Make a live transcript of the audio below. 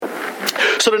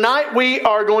So tonight we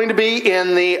are going to be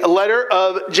in the letter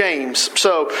of James.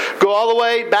 So go all the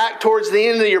way back towards the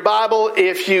end of your Bible.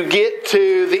 If you get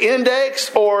to the index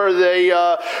or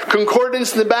the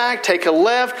concordance in the back, take a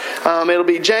left. It'll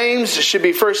be James. It should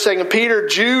be 1st, 2nd Peter,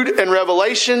 Jude, and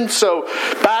Revelation. So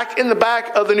back in the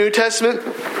back of the New Testament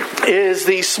is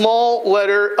the small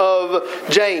letter of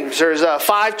James. There's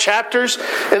 5 chapters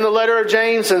in the letter of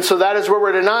James, and so that is where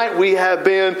we're tonight. We have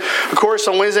been, of course,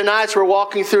 on Wednesday nights, we're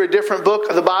walking through a different book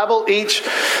of the Bible each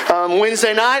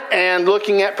Wednesday night and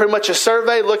looking at pretty much a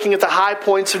survey, looking at the high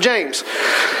points of James.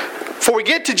 Before we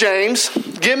get to James,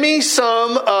 give me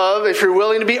some of, if you're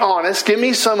willing to be honest, give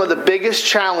me some of the biggest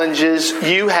challenges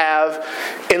you have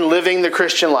in living the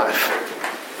Christian life.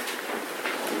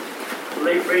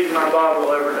 Reading my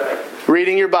Bible every day.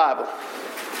 Reading your Bible.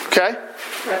 Okay?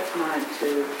 That's mine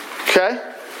too. Okay?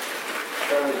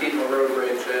 Trying to keep my road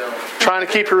rage down. Trying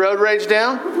to keep your road rage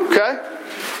down. Okay?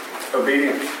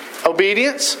 Obedience.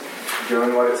 Obedience.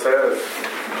 Doing what it says.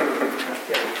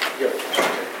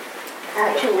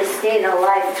 Actually staying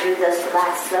alive through this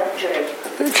last surgery.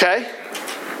 Okay.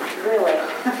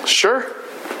 Really. Sure.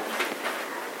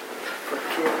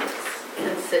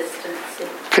 Consistency.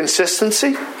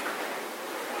 Consistency.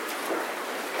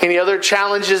 Any other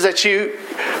challenges that you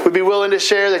would be willing to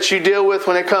share that you deal with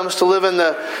when it comes to living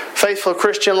the faithful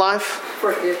Christian life?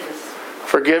 Forgiveness.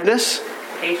 Forgiveness.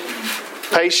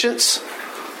 Patience.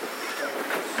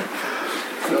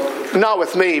 Not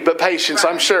with me, but patience,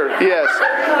 I'm sure. Yes.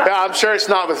 Yeah, I'm sure it's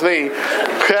not with me.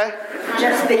 Okay?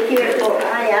 Just be careful.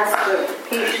 I asked for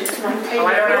patience one time.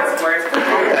 I don't ask for it.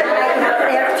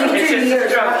 After 2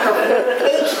 years,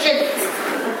 patience.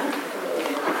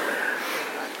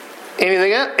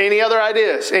 Anything else? Any other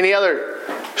ideas? Any other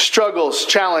struggles,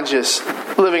 challenges,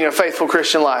 living a faithful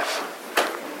Christian life?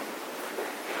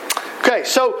 Okay,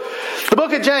 so the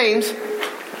book of James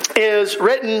is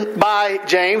written by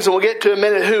James, and we'll get to in a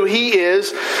minute who he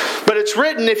is. But it's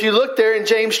written, if you look there in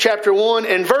James chapter 1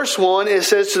 and verse 1, it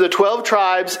says to the 12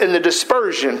 tribes in the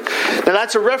dispersion. Now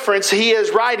that's a reference. He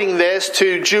is writing this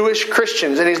to Jewish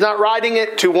Christians, and he's not writing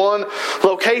it to one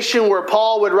location where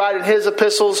Paul would write in his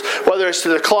epistles, whether it's to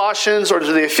the Colossians or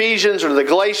to the Ephesians or to the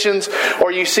Galatians,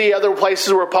 or you see other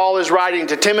places where Paul is writing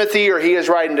to Timothy or he is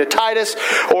writing to Titus,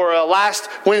 or last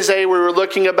Wednesday we were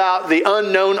looking about the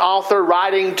unknown author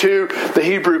writing to the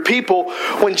Hebrew people.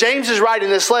 When James is writing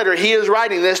this letter, he is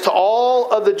writing this to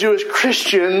all of the Jewish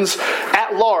Christians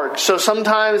at large. So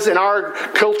sometimes in our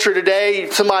culture today,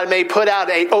 somebody may put out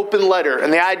an open letter.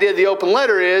 And the idea of the open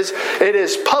letter is it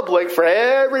is public for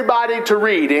everybody to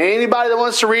read. And anybody that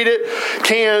wants to read it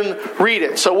can read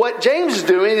it. So what James is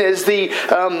doing is the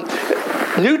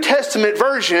New Testament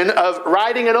version of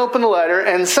writing an open letter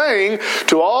and saying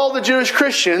to all the Jewish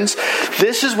Christians,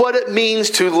 this is what it means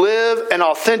to live an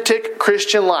authentic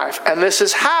Christian life. And this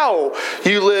is how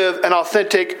you live an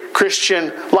authentic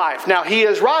Christian life. Now, he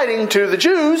is writing to the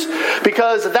Jews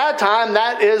because at that time,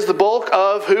 that is the bulk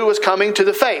of who was coming to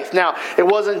the faith. Now, it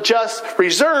wasn't just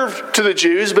reserved to the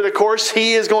Jews, but of course,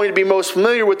 he is going to be most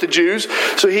familiar with the Jews.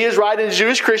 So he is writing to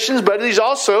Jewish Christians, but he's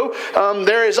also,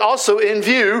 there is also in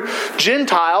view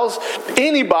Gentiles,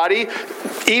 anybody,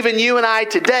 even you and I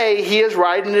today, he is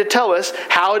writing to tell us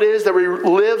how it is that we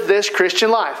live this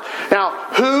Christian life. Now,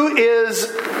 who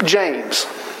is James?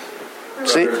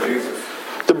 See?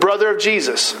 The brother of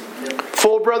Jesus.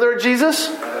 Full brother of Jesus?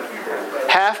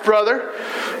 Half brother.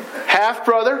 Half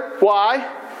brother.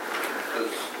 Why?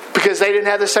 Because they didn't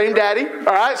have the same daddy.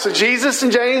 All right, so Jesus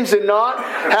and James did not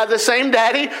have the same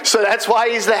daddy, so that's why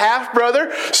he's the half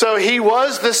brother. So he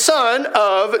was the son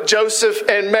of Joseph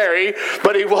and Mary,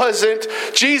 but he wasn't.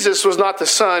 Jesus was not the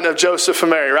son of Joseph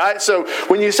and Mary, right? So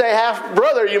when you say half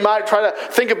brother, you might try to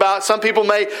think about. Some people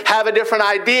may have a different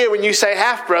idea when you say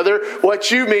half brother, what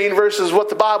you mean versus what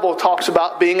the Bible talks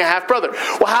about being a half brother.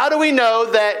 Well, how do we know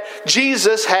that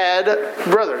Jesus had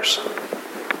brothers?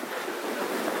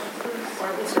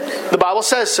 The Bible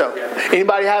says so.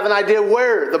 Anybody have an idea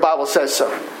where the Bible says so?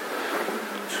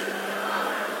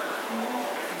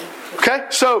 Okay,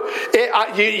 so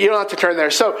you don't have to turn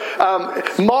there. So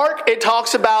Mark, it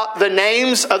talks about the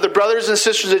names of the brothers and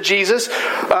sisters of Jesus.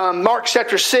 Mark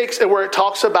chapter 6, where it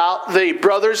talks about the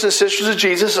brothers and sisters of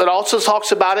Jesus. It also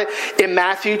talks about it in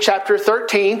Matthew chapter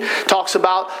 13. Talks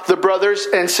about the brothers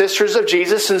and sisters of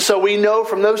Jesus. And so we know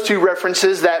from those two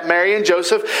references that Mary and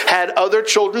Joseph had other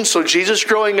children. So Jesus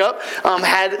growing up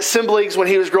had siblings when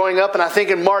he was growing up. And I think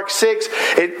in Mark 6,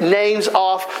 it names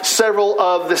off several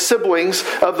of the siblings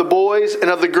of the boys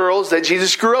and of the girls that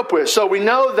Jesus grew up with. So we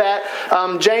know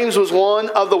that James was one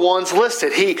of the ones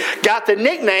listed. He got the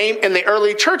nickname in the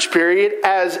early church period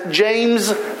as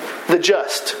James the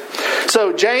Just.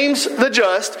 So James the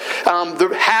Just,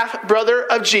 the half-brother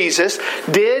of Jesus,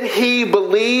 did he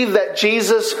believe that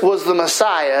Jesus was the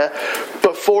Messiah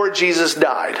before Jesus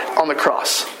died on the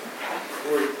cross?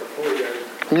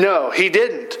 No, he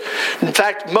didn't. In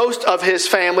fact, most of his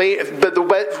family,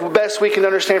 the best we can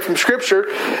understand from Scripture,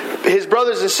 his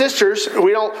brothers and sisters,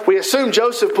 we assume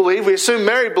Joseph believed, we assume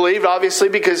Mary believed, obviously,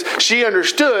 because she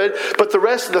understood, but the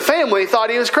rest of the family thought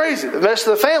he was crazy. The rest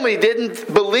of the family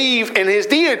didn't believe in his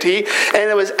deity, and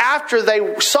it was after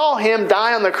they saw him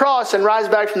die on the cross and rise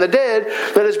back from the dead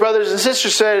that his brothers and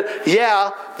sisters said,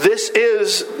 yeah, this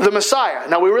is the Messiah.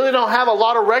 Now, we really don't have a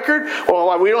lot of record,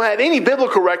 or we don't have any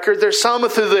biblical record. There's some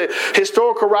through the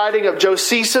historical writing of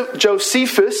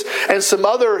Josephus and some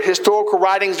other historical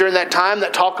writings during that time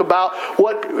that talk about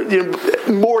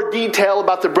more detail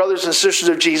about the brothers and sisters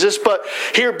of Jesus. But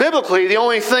here, biblically, the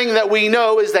only thing that we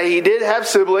know is that he did have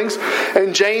siblings,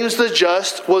 and James the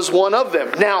Just was one of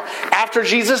them. Now, after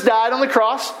Jesus died on the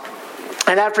cross,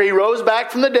 and after he rose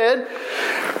back from the dead,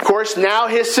 of course, now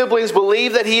his siblings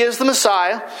believe that he is the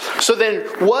Messiah. So then,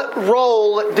 what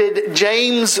role did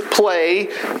James play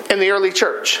in the early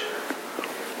church?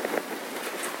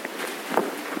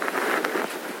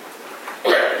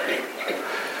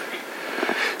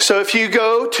 So if you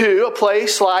go to a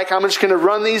place like, I'm just going to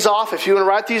run these off if you want to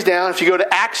write these down. If you go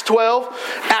to Acts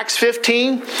 12, Acts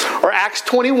 15, or Acts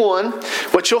 21,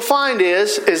 what you'll find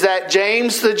is that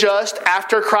James the Just,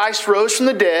 after Christ rose from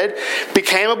the dead,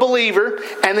 became a believer,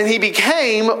 and then he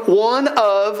became one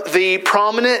of the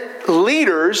prominent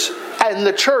leaders in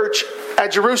the church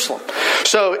at Jerusalem.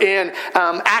 So in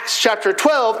Acts chapter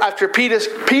 12, after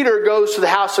Peter goes to the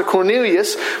house of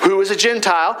Cornelius, who was a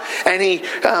Gentile, and he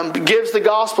gives the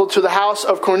gospel to the house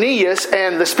of Cornelius,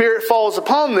 and the Spirit falls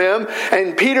upon them,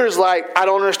 and Peter's like, I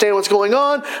don't understand what's going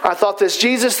on. I thought this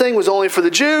Jesus thing was only for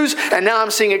the Jews, and now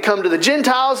I'm seeing it come to the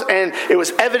Gentiles, and it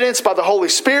was evidenced by the Holy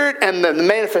Spirit and the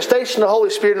manifestation of the Holy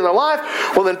Spirit in their life.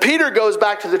 Well, then Peter goes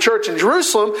back to the church in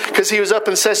Jerusalem, because he was up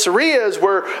in Caesarea, is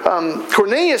where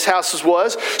Cornelius' house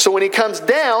was. So when he comes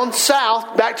down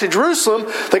south back to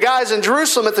Jerusalem, the guys in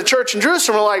Jerusalem at the church in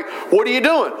Jerusalem are like, what are you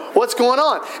doing? What's going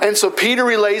on? And so Peter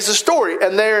relays the story.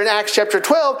 And there in Acts chapter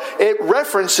 12, it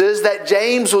references that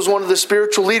James was one of the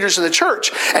spiritual leaders in the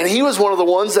church. And he was one of the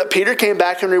ones that Peter came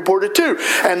back and reported to.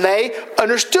 And they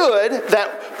understood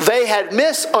that they had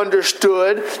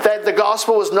misunderstood that the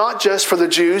gospel was not just for the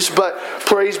Jews, but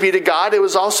praise be to God, it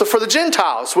was also for the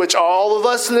Gentiles, which all of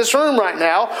us in this room right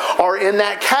now are in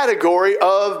that category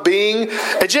of being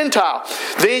a Gentile.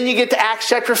 Then you get to Acts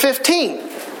chapter 15.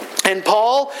 And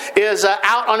Paul is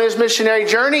out on his missionary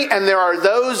journey, and there are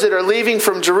those that are leaving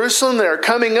from Jerusalem that are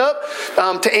coming up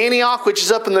to Antioch, which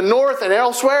is up in the north and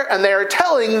elsewhere, and they are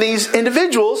telling these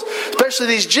individuals, especially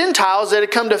these Gentiles that have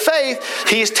come to faith,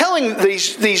 he's telling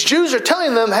these Jews are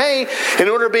telling them, hey, in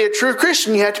order to be a true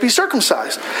Christian, you have to be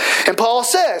circumcised. And Paul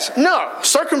says, no,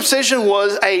 circumcision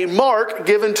was a mark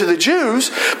given to the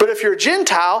Jews, but if you're a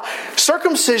Gentile,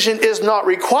 circumcision is not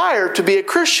required to be a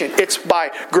Christian. It's by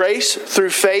grace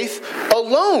through faith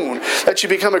alone that you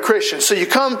become a Christian. So you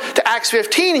come to Acts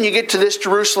 15 and you get to this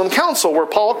Jerusalem council where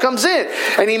Paul comes in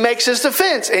and he makes his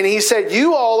defense, and he said,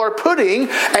 you all are putting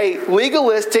a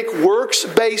legalistic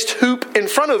works-based hoop in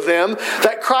front of them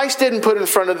that Christ didn't put in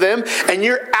front of them, and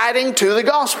you're adding to the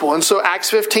gospel. And so Acts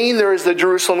 15, there is the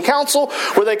Jerusalem council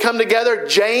where they come together.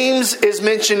 James is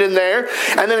mentioned in there.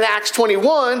 And then in Acts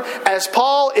 21, as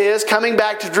Paul is coming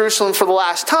back to Jerusalem for the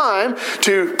last time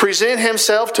to present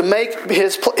himself to make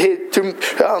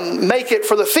make it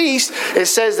for the feast, it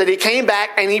says that he came back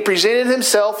and he presented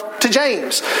himself to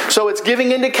James. So it's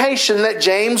giving indication that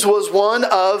James was one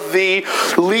of the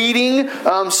leading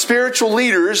spiritual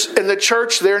leaders in the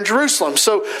church there in Jerusalem.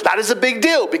 So that is a big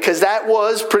deal, because that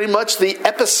was pretty much the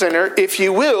epicenter, if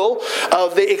you will,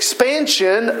 of the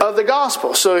expansion of the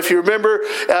gospel. So if you remember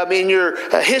in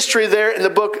your history there in the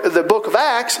book of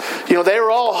Acts, they were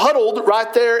all huddled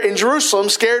right there in Jerusalem,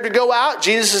 scared to go out.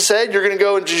 Jesus has said, you're going to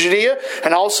go into Judea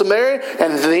and all Samaria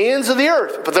and to the ends of the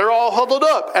earth. But they're all huddled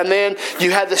up. And then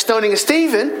you had the stoning of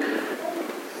Stephen.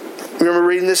 Remember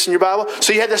reading this in your Bible?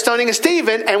 So you had the stoning of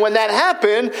Stephen, and when that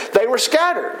happened, they were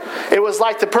scattered. It was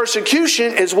like the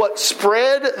persecution is what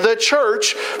spread the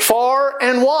church far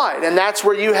and wide. And that's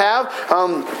where you have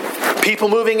people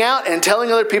moving out and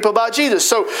telling other people about Jesus.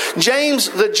 So James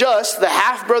the Just, the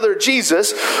half-brother of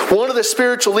Jesus, one of the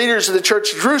spiritual leaders of the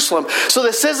church of Jerusalem. So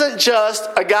this isn't just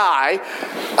a guy,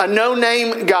 a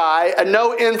no-name guy, a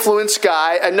no-influence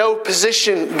guy, a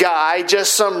no-position guy,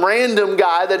 just some random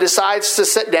guy that decides to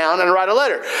sit down and and write a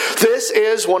letter. This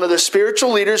is one of the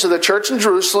spiritual leaders of the church in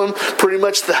Jerusalem, pretty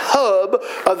much the hub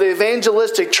of the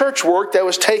evangelistic church work that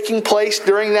was taking place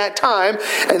during that time.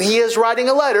 And he is writing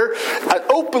a letter, an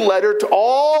open letter to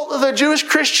all of the Jewish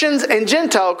Christians and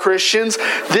Gentile Christians.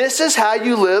 This is how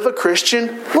you live a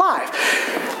Christian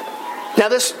life. Now,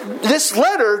 this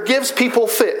letter gives people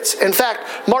fits. In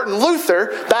fact, Martin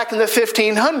Luther, back in the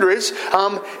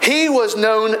 1500s, he was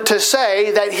known to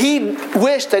say that he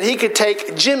wished that he could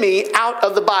take Jimmy out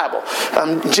of the Bible.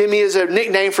 Jimmy is a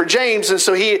nickname for James, and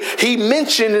so he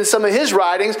mentioned in some of his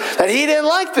writings that he didn't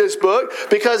like this book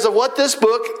because of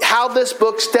how this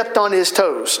book stepped on his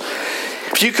toes.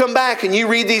 If you come back and you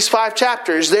read these 5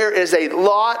 chapters, there is a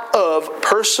lot of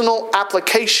personal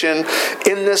application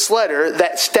in this letter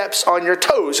that steps on your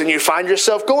toes. And you find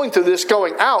yourself going through this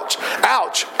going, ouch,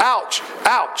 ouch, ouch,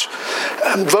 ouch.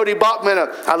 Voddie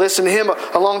Baucham, I listened to him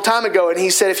a long time ago, and he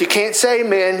said, if you can't say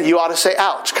amen, you ought to say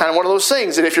ouch. Kind of one of those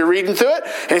things that if you're reading through it,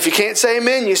 and if you can't say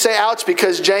amen, you say ouch,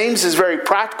 because James is very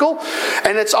practical,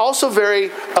 and it's also very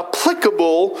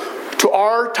applicable to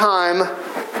our time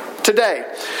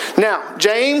today. Now,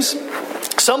 James,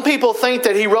 some people think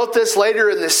that he wrote this later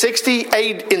in the 60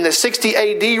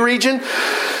 AD region.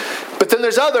 But then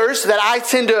there's others that I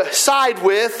tend to side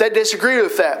with that disagree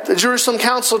with that. The Jerusalem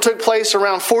Council took place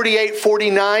around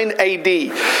 48-49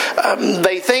 AD.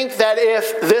 They think that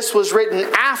if this was written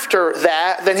after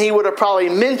that, then he would have probably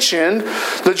mentioned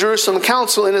the Jerusalem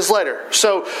Council in his letter.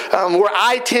 So where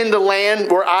I tend to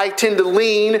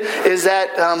lean is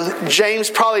that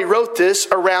James probably wrote this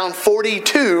around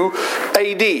 42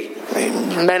 AD.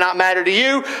 It may not matter to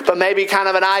you, but maybe kind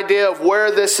of an idea of where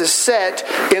this is set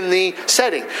in the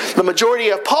setting. The majority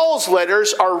of Paul's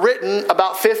letters are written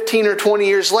about 15 or 20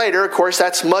 years later. Of course,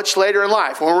 that's much later in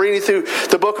life. When we're reading through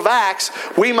the book of Acts,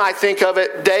 we might think of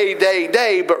it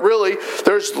day, but really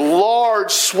there's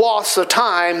large swaths of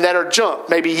time that are jumped,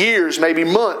 maybe years, maybe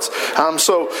months.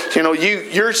 So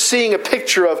you're seeing a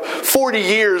picture of 40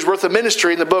 years worth of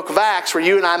ministry in the book of Acts, where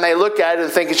you and I may look at it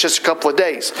and think it's just a couple of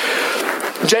days.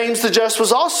 James the Just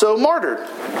was also martyred.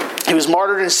 He was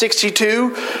martyred in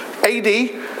 62 AD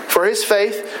for his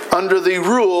faith under the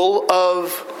rule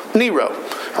of Nero.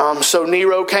 So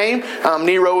Nero came.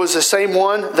 Nero was the same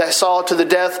one that saw to the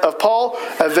death of Paul.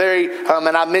 A very,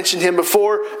 and I mentioned him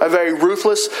before, a very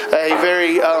ruthless, a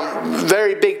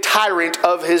very big tyrant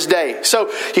of his day.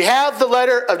 So you have the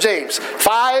letter of James.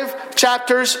 5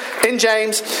 chapters in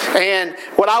James. And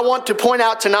what I want to point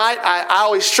out tonight, I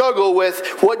always struggle with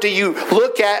what do you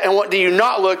look at and what do you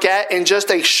not look at in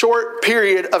just a short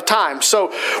period of time. So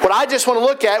what I just want to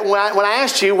look at when I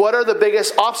asked you what are the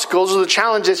biggest obstacles or the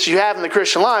challenges you have in the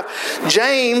Christian life,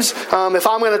 James, if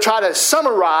I'm going to try to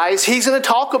summarize, he's going to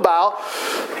talk about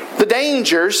the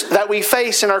dangers that we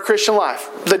face in our Christian life.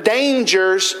 The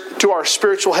dangers to our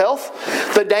spiritual health,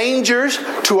 the dangers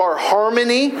to our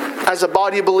harmony as a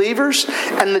body of believers,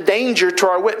 and the danger to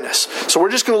our witness. So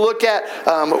we're just going to look at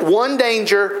one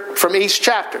danger from each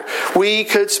chapter. We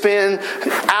could spend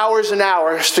hours and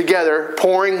hours together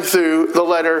pouring through the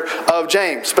letter of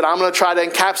James, but I'm going to try to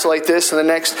encapsulate this in the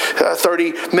next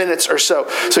 30 minutes or so.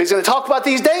 So he's going to talk about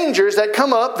these dangers that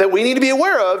come up that we need to be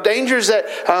aware of, dangers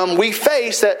that we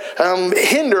face that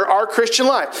hinder our Christian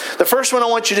life. The first one I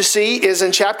want you to see is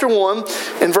in chapter 1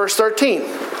 in verse 13.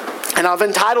 And I've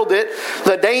entitled it,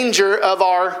 The Danger of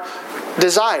Our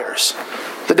Desires.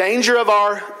 The danger of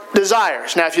our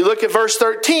desires. Now, if you look at verse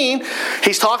 13,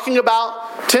 he's talking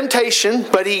about temptation,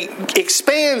 but he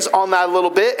expands on that a little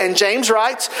bit. And James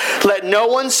writes, let no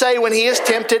one say when he is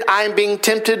tempted, I am being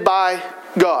tempted by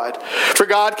God. For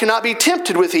God cannot be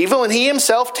tempted with evil, and he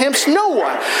himself tempts no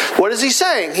one. What is he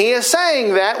saying? He is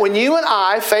saying that when you and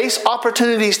I face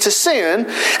opportunities to sin,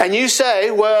 and you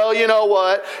say, well, you know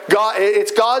what, God,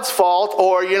 it's God's fault,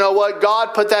 or you know what,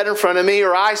 God put that in front of me,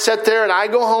 or I sit there and I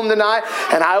go home tonight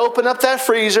and I open up that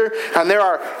freezer and there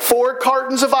are 4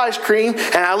 cartons of ice cream,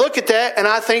 and I look at that and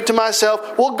I think to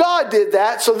myself, well, God did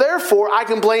that, so therefore I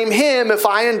can blame him if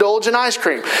I indulge in ice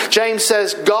cream. James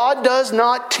says, God does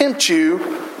not tempt you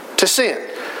to sin.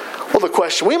 Well, the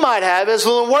question we might have is,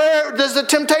 well, where does the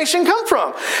temptation come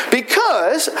from?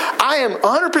 Because I am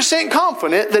 100%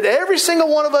 confident that every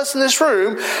single one of us in this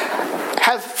room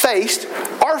have faced,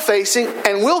 are facing,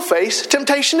 and will face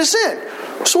temptation to sin.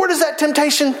 So where does that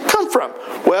temptation come from?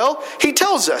 Well, he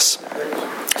tells us,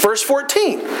 verse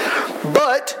 14,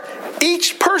 but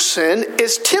each person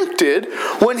is tempted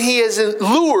when he is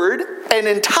lured and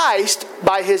enticed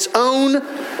by his own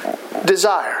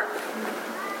desire.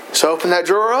 So open that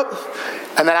drawer up,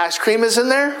 and that ice cream is in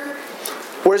there.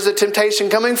 Where's the temptation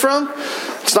coming from?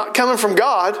 It's not coming from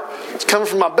God. It's coming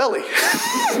from my belly.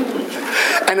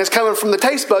 And it's coming from the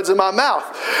taste buds in my mouth.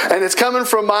 And it's coming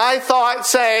from my thought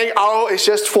saying, oh, it's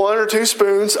just 1 or 2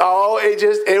 spoons. Oh,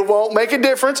 it won't make a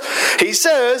difference. He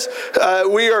says,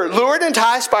 we are lured and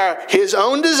enticed by his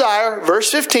own desire. Verse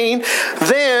 15,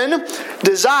 then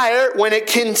desire, when it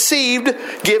conceived,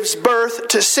 gives birth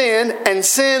to sin, and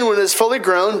sin, when it is fully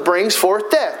grown, brings forth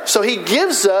death. So he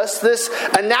gives us this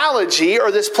analogy,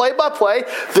 or this play-by-play.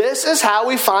 This is how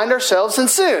we find ourselves in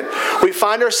sin. We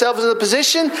find ourselves in the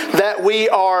position that we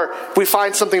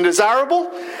find something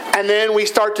desirable, and then we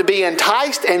start to be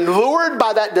enticed and lured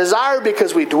by that desire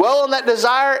because we dwell on that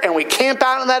desire and we camp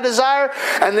out on that desire,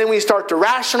 and then we start to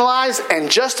rationalize and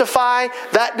justify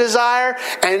that desire.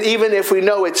 And even if we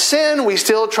know it's sin, we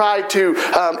still try to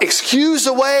excuse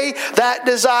away that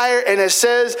desire. And it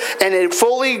says, and it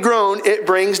fully grown, it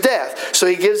brings death. So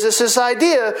he gives us this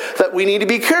idea that we need to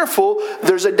be careful.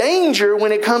 There's a danger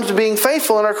when it comes to being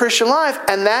faithful in our Christian life,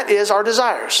 and that is our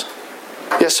desires.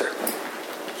 Yes, sir.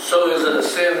 So is it a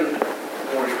sin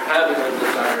when we're having the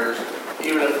desires,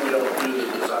 even if we don't do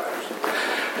the desires?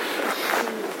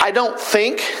 I don't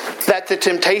think that the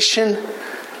temptation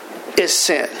is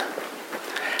sin.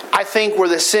 I think where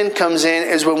the sin comes in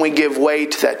is when we give way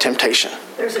to that temptation.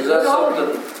 There's a Is good that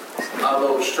argument. something I've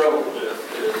always struggled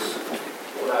with, is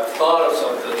when I've thought of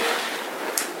something,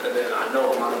 and then I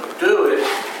know I'm not going to do it,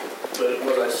 but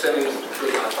was I sinning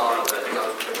because I thought of it and I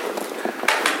was going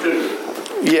to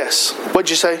do it? Yes. What'd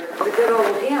you say? The good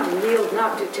old hymn, yield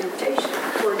not to temptation,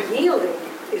 for yielding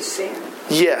is sin.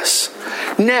 Yes.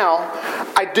 Now,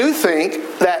 I do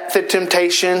think that the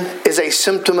temptation is a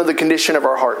symptom of the condition of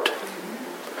our heart.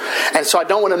 And so I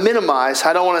don't want to minimize.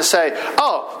 I don't want to say,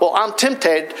 oh, well, I'm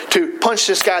tempted to punch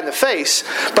this guy in the face,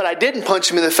 but I didn't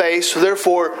punch him in the face, so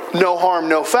therefore, no harm,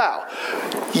 no foul.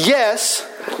 Yes,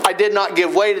 I did not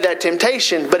give way to that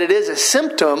temptation, but it is a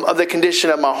symptom of the condition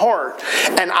of my heart.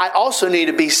 And I also need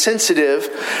to be sensitive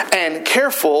and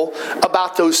careful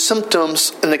about those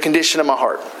symptoms in the condition of my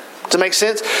heart. Does that make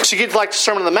sense? So you get like the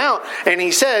Sermon on the Mount, and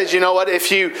he says, you know what, if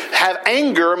you have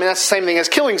anger, I mean, that's the same thing as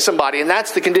killing somebody, and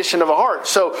that's the condition of a heart.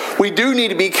 So we do need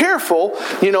to be careful,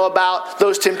 about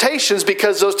those temptations,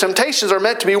 because those temptations are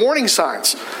meant to be warning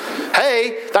signs.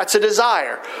 Hey, that's a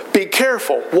desire. Be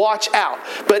careful. Watch out.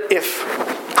 But if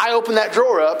I open that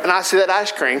drawer up and I see that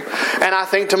ice cream, and I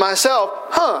think to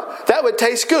myself, that would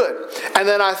taste good. And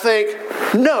then I think,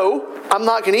 no, I'm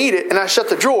not going to eat it, and I shut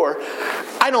the drawer,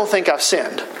 I don't think I've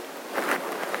sinned.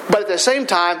 But at the same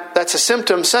time, that's a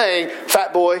symptom saying,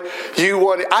 fat boy, you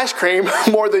want ice cream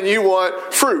more than you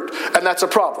want fruit. And that's a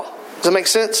problem. Does that make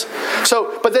sense?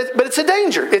 So, but it's a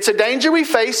danger. It's a danger we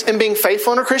face in being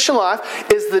faithful in our Christian life,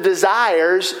 is the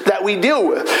desires that we deal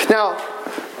with. Now,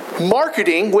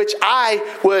 marketing, which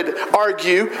I would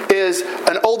argue is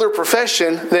an older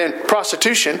profession than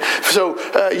prostitution. So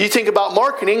you think about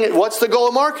marketing, what's the goal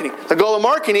of marketing? The goal of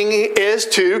marketing is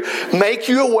to make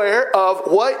you aware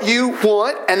of what you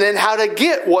want and then how to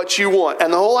get what you want.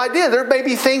 And the whole idea, there may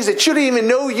be things that you didn't even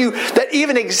know that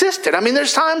even existed. I mean,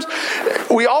 there's times,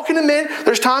 we all can admit,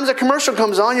 there's times a commercial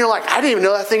comes on, you're like, I didn't even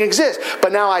know that thing exists.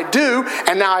 But now I do,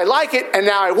 and now I like it, and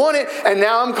now I want it, and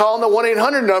now I'm calling the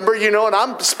 1-800 number, and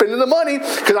I'm spending the money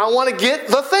because I want to get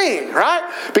the thing, right?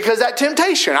 Because that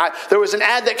temptation. There was an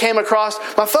ad that came across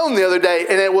my phone the other day,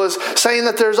 and it was saying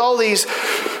that there's all these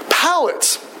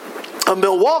pallets of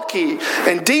Milwaukee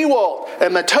and DeWalt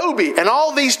and Matobi and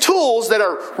all these tools that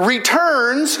are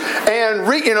returns and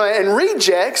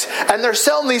rejects, and they're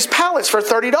selling these pallets for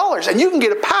 $30. And you can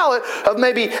get a pallet of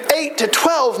maybe 8 to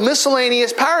 12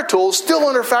 miscellaneous power tools still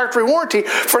under factory warranty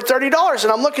for $30.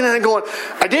 And I'm looking at it going,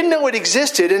 I didn't know it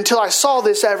existed until I saw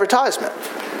this advertisement.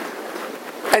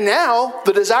 And now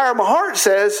the desire of my heart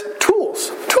says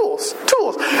tools,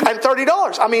 and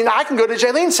 $30. I mean, I can go to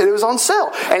Jaylene and say it was on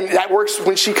sale, and that works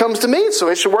when she comes to me, so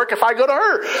it should work if I go to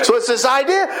her. So it's this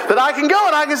idea that I can go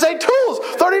and I can say tools,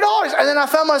 $30, and then I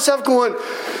found myself going,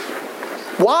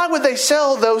 why would they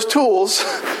sell those tools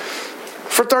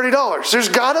for $30? There's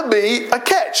got to be a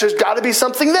catch. There's got to be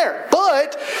something there.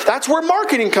 But that's where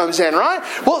marketing comes in, right?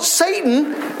 Well,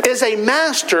 Satan is a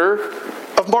master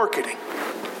of marketing.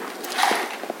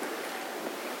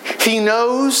 He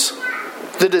knows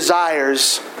the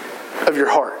desires of your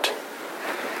heart.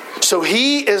 So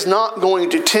he is not going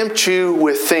to tempt you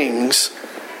with things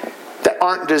that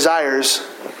aren't desires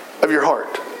of your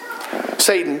heart.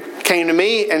 Satan came to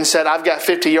me and said, I've got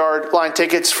 50-yard line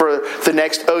tickets for the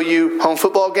next OU home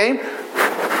football game.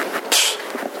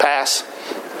 Pass.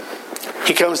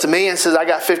 He comes to me and says, I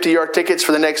got 50-yard tickets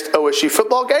for the next OSU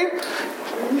football game.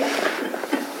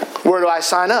 Where do I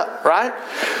sign up, right?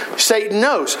 Satan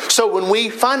knows. So when we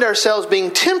find ourselves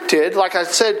being tempted, like I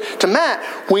said to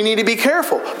Matt, we need to be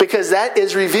careful because that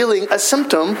is revealing a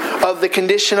symptom of the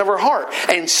condition of our heart.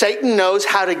 And Satan knows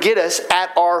how to get us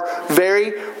at our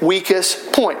very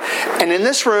weakest point. And in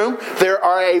this room, there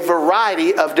are a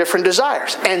variety of different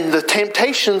desires. And the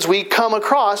temptations we come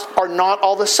across are not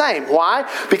all the same. Why?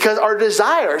 Because our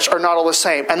desires are not all the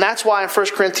same. And that's why in 1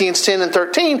 Corinthians 10 and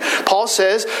 13, Paul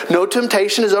says, no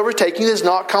temptation is overtaking that is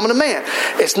not common to man.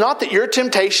 It's not that your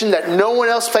temptation, that no one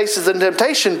else faces the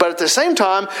temptation, but at the same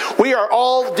time, we are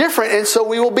all different, and so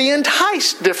we will be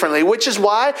enticed differently, which is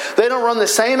why they don't run the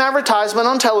same advertisement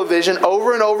on television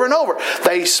over and over and over.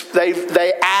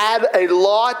 They add a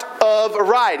lot of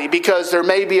variety because there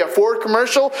may be a Ford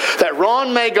commercial that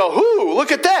Ron may go, "Whoo,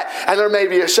 look at that," and there may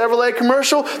be a Chevrolet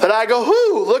commercial that I go,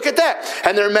 "Whoo, look at that,"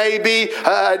 and there may be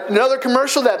another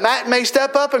commercial that Matt may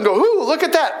step up and go, "Whoo, look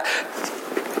at that."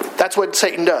 That's what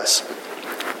Satan does.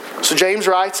 So James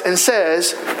writes and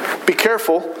says, be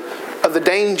careful of the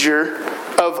danger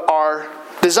of our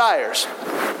desires.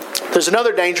 There's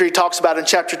another danger he talks about in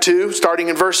chapter 2, starting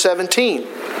in verse 17.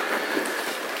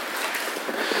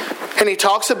 And he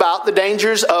talks about the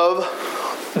dangers of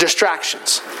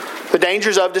distractions. The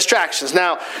dangers of distractions.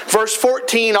 Now, verse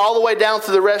 14 all the way down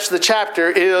through the rest of the chapter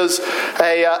is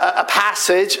a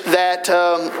passage that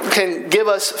can give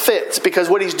us fits. Because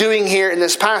what he's doing here in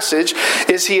this passage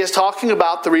is he is talking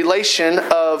about the relation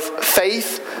of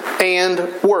faith and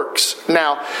works.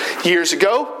 Now, years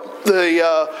ago, the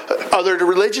other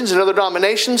religions and other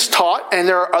denominations taught, and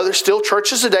there are other still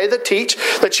churches today that teach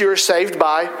that you are saved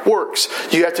by works.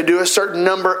 You have to do a certain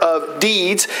number of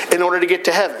deeds in order to get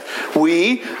to heaven.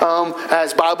 We,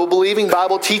 as Bible-believing,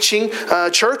 Bible-teaching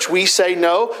church, we say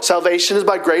no, salvation is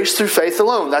by grace through faith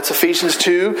alone. That's Ephesians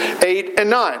 2, 8,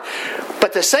 and 9. But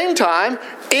at the same time,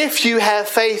 if you have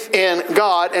faith in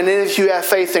God and if you have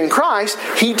faith in Christ,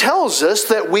 He tells us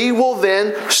that we will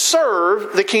then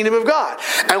serve the kingdom of God.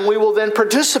 And we will then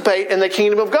participate in the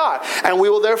kingdom of God. And we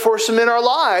will therefore submit our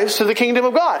lives to the kingdom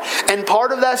of God. And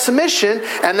part of that submission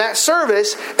and that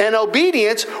service and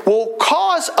obedience will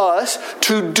cause us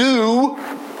to do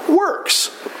works.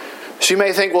 So you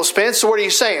may think, well, Spence, so what are you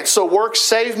saying? So works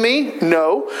save me?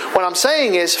 No. What I'm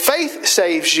saying is faith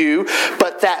saves you,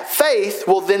 but that faith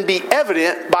will then be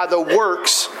evident by the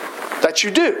works that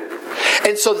you do.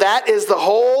 And so that is the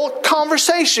whole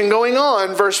conversation going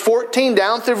on, verse 14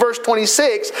 down through verse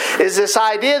 26, is this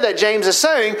idea that James is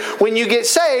saying, when you get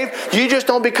saved, you just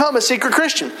don't become a secret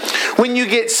Christian. When you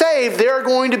get saved, there are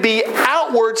going to be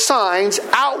outward signs,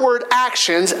 outward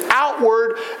actions,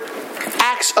 outward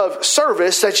acts of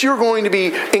service that you're going to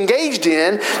be engaged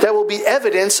in that will be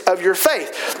evidence of your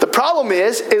faith. The problem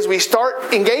is we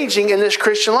start engaging in this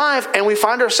Christian life and we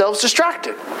find ourselves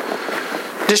distracted.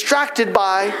 Distracted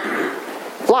by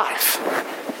life.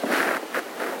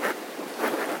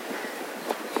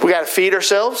 We got to feed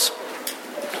ourselves.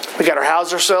 We got to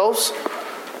house ourselves.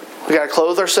 We got to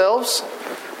clothe ourselves.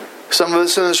 Some of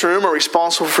us in this room are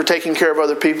responsible for taking care of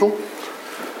other people.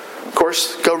 Of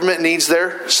course, government needs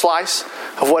their slice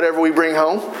of whatever we bring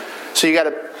home. So you got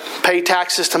to pay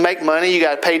taxes to make money, you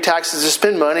got to pay taxes to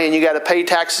spend money, and you got to pay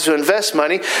taxes to invest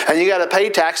money, and you got to pay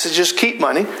taxes to just keep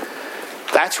money.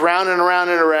 That's round and around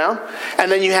and around.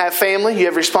 And then you have family. You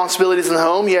have responsibilities in the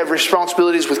home. You have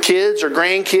responsibilities with kids or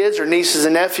grandkids or nieces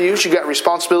and nephews. You got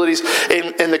responsibilities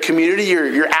in the community.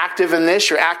 You're active in this.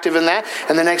 You're active in that.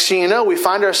 And the next thing you know, we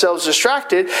find ourselves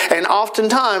distracted. And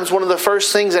oftentimes, one of the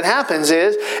first things that happens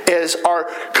is our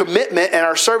commitment and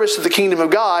our service to the kingdom of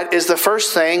God is the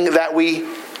first thing that we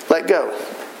let go.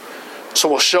 So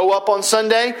we'll show up on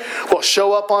Sunday, we'll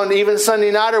show up on even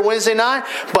Sunday night or Wednesday night,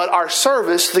 but our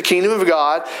service to the kingdom of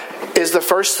God is the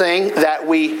first thing that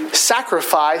we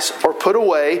sacrifice or put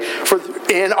away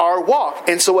in our walk.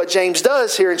 And so what James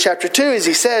does here in chapter 2 is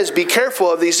he says, be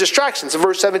careful of these distractions. In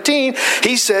verse 17,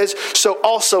 he says, so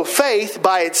also faith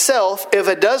by itself, if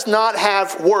it does not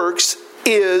have works,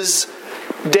 is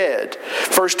dead.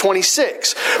 Verse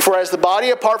 26, for as the body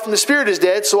apart from the spirit is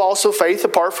dead, so also faith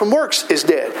apart from works is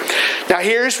dead. Now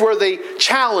here's where the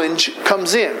challenge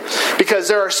comes in. Because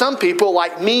there are some people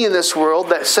like me in this world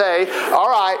that say, all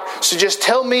right, so just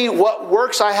tell me what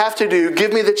works I have to do,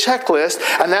 give me the checklist,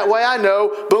 and that way I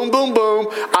know, boom, boom, boom,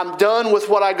 I'm done with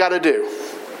what I got to do.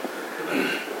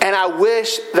 And I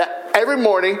wish that every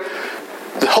morning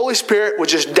the Holy Spirit would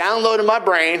just download in my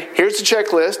brain, here's the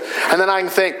checklist, and then I can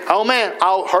think, oh man,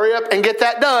 I'll hurry up and get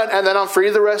that done, and then I'm free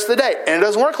the rest of the day. And it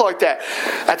doesn't work like that.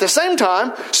 At the same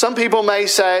time, some people may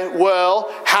say,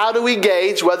 well, how do we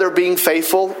gauge whether being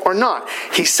faithful or not?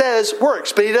 He says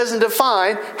works, but he doesn't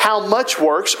define how much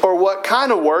works or what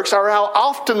kind of works or how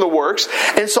often the works.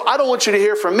 And so I don't want you to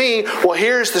hear from me, well,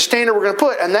 here's the standard we're going to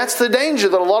put. And that's the danger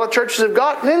that a lot of churches have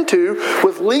gotten into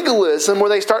with legalism, where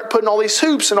they start putting all these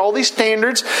hoops and all these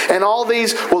standards and all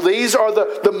these, well, these are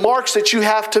the marks that you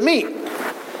have to meet.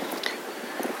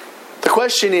 The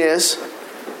question is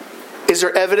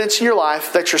there evidence in your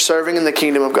life that you're serving in the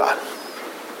kingdom of God?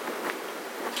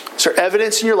 Is there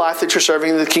evidence in your life that you're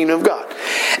serving in the kingdom of God?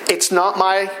 It's not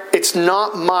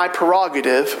my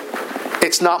prerogative.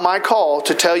 It's not my call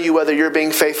to tell you whether you're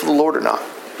being faithful to the Lord or not.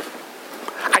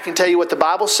 I can tell you what the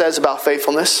Bible says about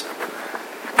faithfulness,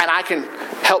 and I can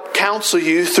help counsel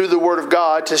you through the Word of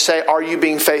God to say, are you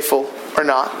being faithful or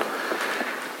not?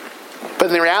 But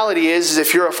the reality is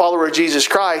if you're a follower of Jesus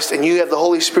Christ and you have the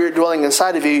Holy Spirit dwelling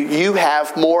inside of you, you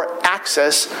have more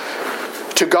access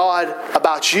to God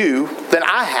about you than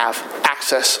I have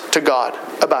access to God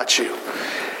about you.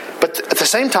 But at the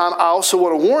same time, I also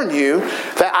want to warn you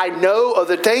that I know of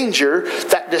the danger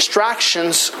that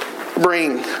distractions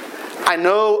bring. I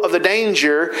know of the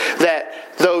danger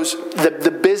that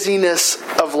the busyness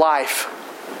of life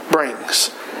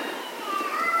brings.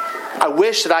 I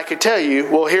wish that I could tell you,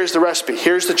 well, here's the recipe.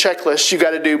 Here's the checklist. You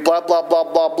got to do blah, blah,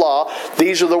 blah, blah, blah.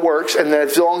 These are the works. And then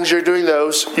as long as you're doing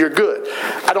those, you're good.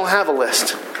 I don't have a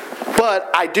list.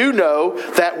 But I do know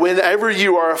that whenever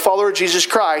you are a follower of Jesus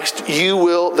Christ,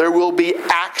 there will be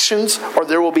actions, or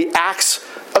there will be acts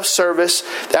of service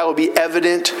that will be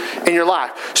evident in your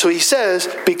life. So he says,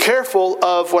 be careful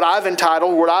of what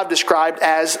I've described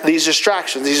as these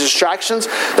distractions. These distractions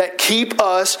that keep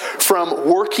us from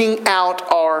working out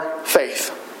our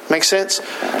faith. Make sense?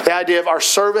 The idea of our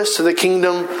service to the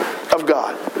kingdom of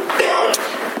God.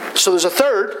 So there's a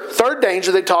third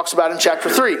danger that he talks about in chapter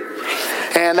 3.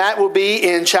 And that will be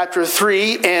in chapter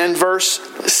 3 and verse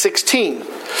 16.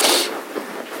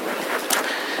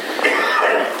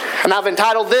 And I've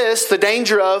entitled this, The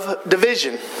Danger of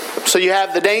Division. So you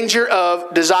have the danger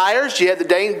of desires. You have the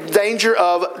danger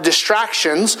of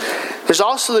distractions. There's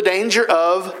also the danger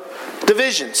of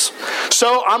divisions.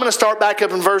 So I'm going to start back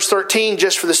up in verse 13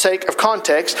 just for the sake of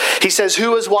context. He says,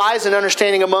 who is wise and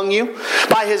understanding among you?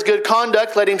 By his good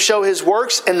conduct let him show his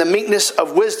works in the meekness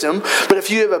of wisdom. But if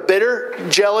you have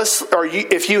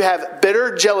if you have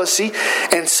bitter jealousy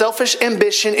and selfish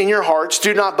ambition in your hearts,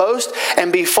 do not boast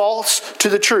and be false to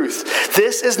the truth.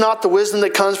 This is not the wisdom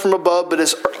that comes from above, but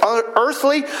is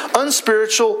earthly,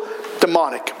 unspiritual,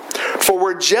 demonic. For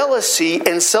where jealousy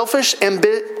and selfish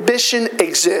ambition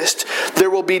exist, there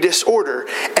will be disorder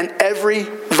and every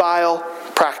vile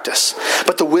practice.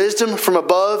 But the wisdom from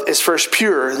above is first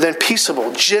pure, then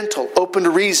peaceable, gentle, open to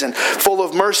reason, full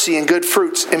of mercy and good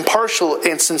fruits, impartial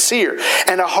and sincere.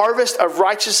 And a harvest of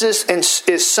righteousness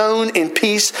is sown in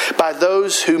peace by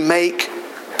those who make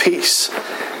peace.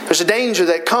 There's a danger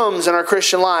that comes in our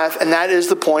Christian life, and that is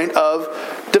the point of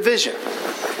division.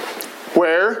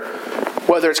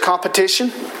 Whether it's competition,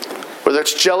 whether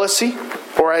it's jealousy,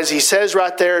 or as he says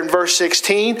right there in verse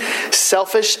 16,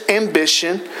 selfish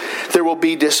ambition, there will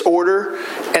be disorder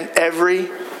and every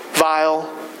vile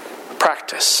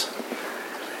practice.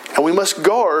 And we must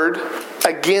guard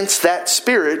against that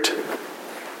spirit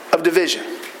of division.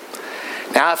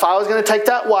 Now, if I was going to take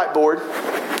that whiteboard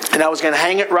and I was going to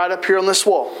hang it right up here on this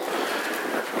wall,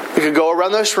 we could go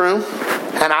around this room,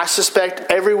 and I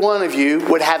suspect every one of you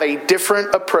would have a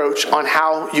different approach on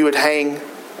how you would hang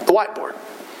the whiteboard.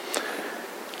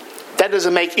 That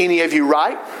doesn't make any of you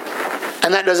right,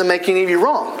 and that doesn't make any of you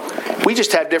wrong. We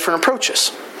just have different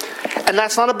approaches. And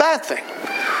that's not a bad thing.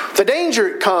 The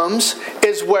danger comes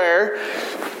is where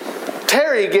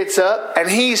Terry gets up and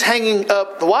he's hanging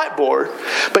up the whiteboard,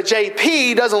 but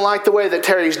JP doesn't like the way that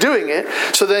Terry's doing it.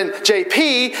 So then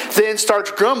JP then starts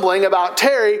grumbling about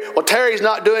Terry. Well, Terry's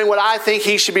not doing what I think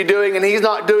he should be doing, and he's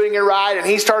not doing it right, and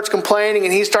he starts complaining,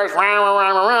 and he starts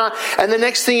rah. And the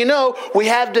next thing you know, we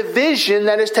have division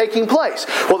that is taking place.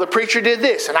 Well, the preacher did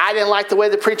this, and I didn't like the way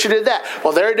the preacher did that.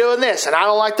 Well, they're doing this, and I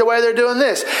don't like the way they're doing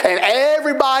this. And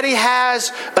everybody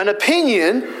has an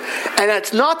opinion, and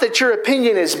it's not that your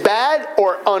opinion is bad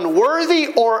or unworthy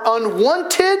or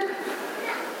unwanted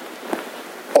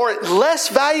or less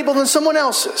valuable than someone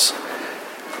else's.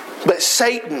 But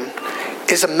Satan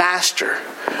is a master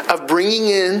of bringing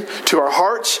in to our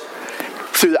hearts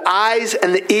through the eyes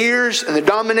and the ears and the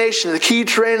domination of the key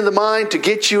terrain of the mind to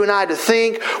get you and I to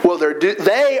think, well,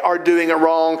 they are doing it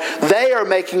wrong. They are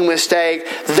making a mistake.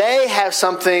 They have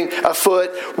something afoot.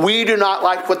 We do not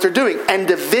like what they're doing. And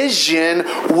division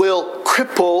will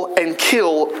cripple and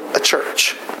kill a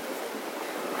church.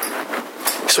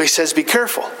 So he says, be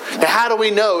careful. Now, how do we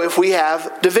know if we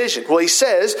have division? Well, he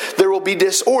says there will be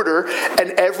disorder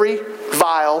in every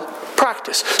vile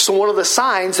practice. So one of the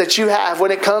signs that you have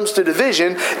when it comes to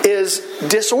division is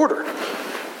disorder.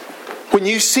 When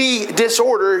you see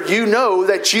disorder, you know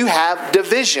that you have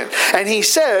division. And he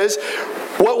says,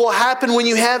 what will happen when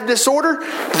you have disorder?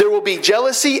 There will be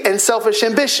jealousy and selfish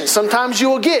ambition. Sometimes you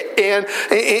will get, and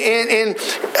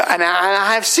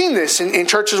I have seen this in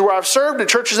churches where I've served, and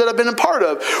churches that I've been a part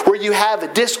of, where you have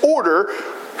a disorder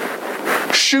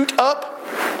shoot up,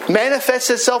 manifests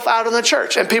itself out in the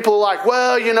church. And people are like,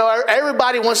 well,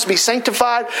 everybody wants to be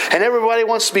sanctified and everybody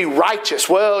wants to be righteous.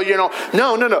 Well,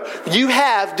 no. You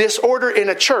have disorder in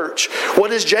a church.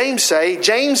 What does James say?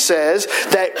 James says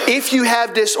that if you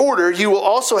have disorder, you will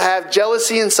also have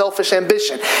jealousy and selfish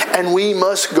ambition. And we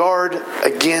must guard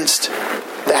against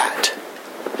that.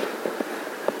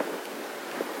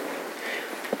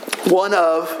 One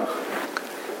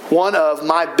of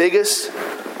my biggest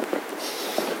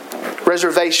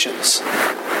reservations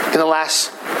in the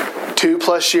last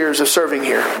 2+ years of serving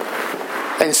here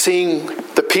and seeing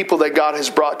the people that God has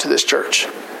brought to this church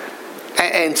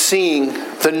and seeing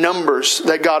the numbers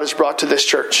that God has brought to this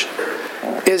church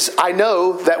is I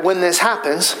know that when this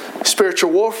happens,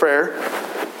 spiritual warfare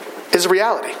is a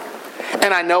reality.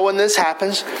 And I know when this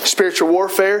happens, spiritual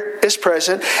warfare is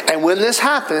present. And when this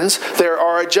happens, there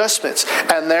are adjustments.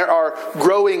 And there are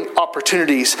growing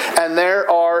opportunities. And there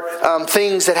are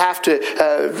things that have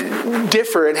to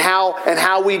differ in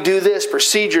how we do this.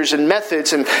 Procedures and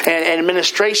methods and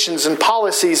administrations and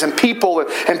policies and people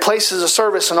and places of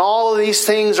service. And all of these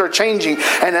things are changing.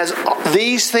 And as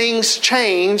these things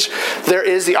change, there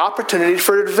is the opportunity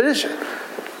for division.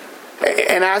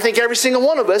 And I think every single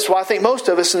one of us, well, I think most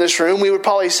of us in this room, we would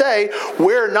probably say,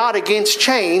 we're not against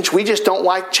change, we just don't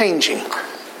like changing.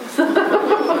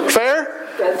 Fair?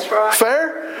 That's right.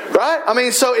 Fair? Right? I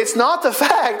mean, so it's not the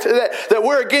fact that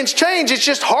we're against change, it's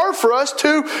just hard for us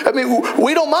to,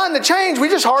 we don't mind the change,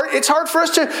 it's hard for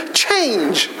us to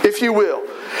change, if you will.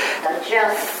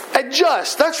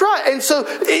 Adjust, that's right. And so,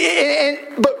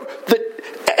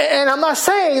 and I'm not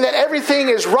saying that everything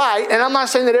is right, and I'm not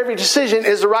saying that every decision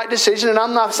is the right decision, and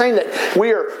I'm not saying that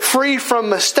we are free from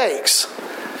mistakes.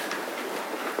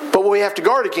 But what we have to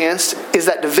guard against is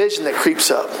that division that creeps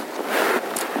up.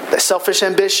 That selfish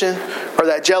ambition, or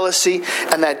that jealousy,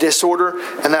 and that disorder,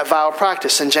 and that vile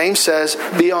practice. And James says,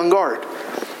 be on guard.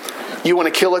 You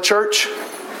want to kill a church?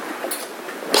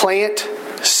 Plant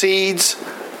seeds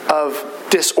of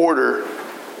disorder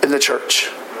in the church.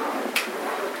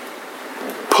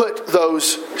 Put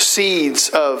those seeds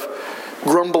of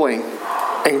grumbling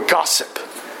and gossip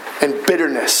and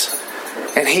bitterness.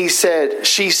 And he said,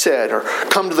 she said, or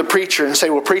come to the preacher and say,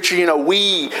 well, preacher,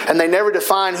 we, and they never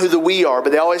define who the we are,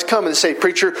 but they always come and say,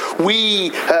 preacher,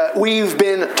 we've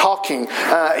been talking,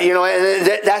 and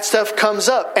that stuff comes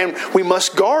up, and we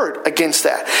must guard against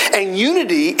that. And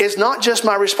unity is not just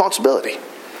my responsibility.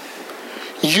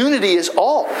 Unity is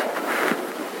all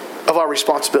of our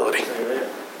responsibility.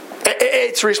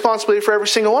 It's a responsibility for every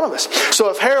single one of us. So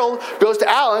if Harold goes to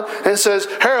Alan and says,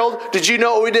 Harold, did you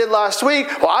know what we did last week?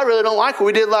 Well, I really don't like what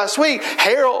we did last week.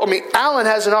 Alan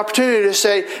has an opportunity to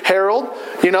say, Harold,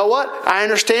 you know what? I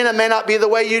understand it may not be the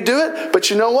way you do it, but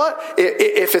you know what?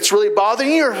 If it's really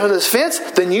bothering you or if it's offense,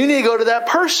 then you need to go to that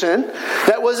person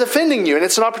that was offending you. And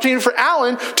it's an opportunity for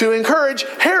Alan to encourage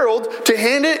Harold to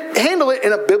handle it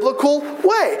in a biblical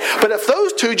way. But if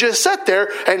those two just sit there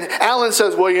and Alan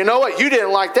says, well, you know what? You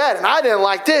didn't like that and I didn't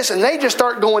like this, and they just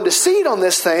start going to seed on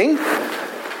this thing,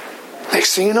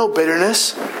 next thing you know,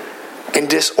 bitterness and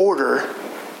disorder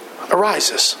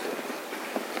arises.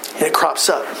 And it crops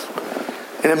up.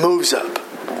 And it moves up.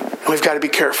 And we've got to be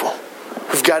careful.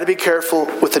 We've got to be careful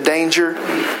with the danger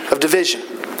of division.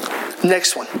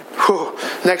 Next one.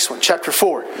 Chapter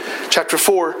 4. Chapter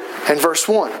 4 and verse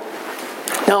 1.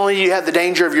 Not only do you have the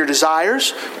danger of your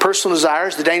desires, personal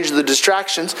desires, the danger of the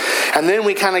distractions, and then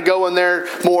we kind of go in there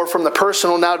more from the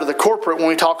personal now to the corporate when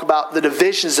we talk about the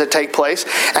divisions that take place.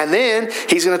 And then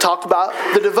he's going to talk about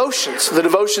the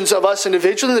devotions of us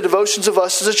individually and the devotions of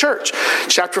us as a church.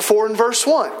 Chapter 4 and verse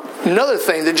 1. Another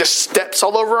thing that just steps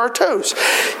all over our toes.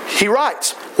 He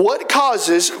writes, what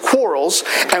causes quarrels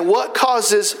and what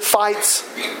causes fights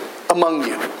among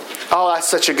you? Oh, that's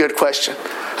such a good question.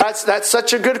 That's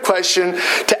such a good question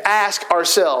to ask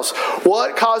ourselves.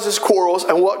 What causes quarrels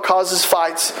and what causes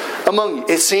fights among you?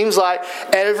 It seems like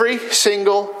every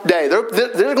single day.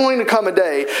 There's going to come a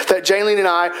day that Jaylene and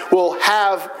I will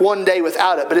have one day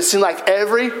without it. But it seems like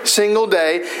every single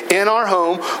day in our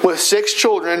home with 6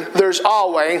 children, there's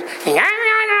always,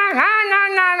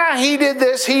 he did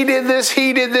this, he did this,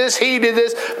 he did this, he did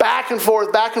this, back and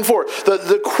forth, back and forth.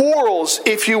 The quarrels,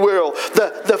 if you will,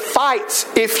 the fights,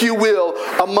 if you will,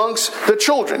 amongst the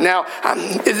children. Now,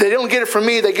 they don't get it from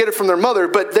me, they get it from their mother,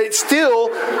 but they still...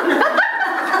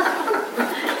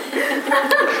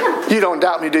 You don't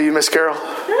doubt me, do you, Miss Carol?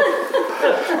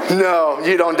 No,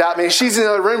 you don't doubt me. She's in the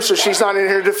other room, so she's not in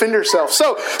here to defend herself.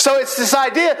 So it's this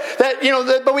idea that,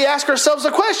 but we ask ourselves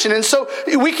a question. And so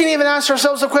we can even ask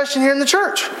ourselves a question here in the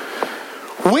church.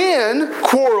 When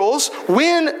quarrels,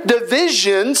 when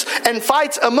divisions and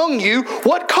fights among you,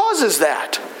 what causes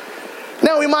that?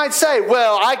 Now we might say,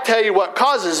 well, I tell you what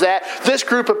causes that. This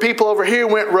group of people over here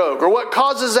went rogue. Or what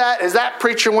causes that is that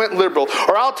preacher went liberal.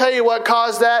 Or I'll tell you what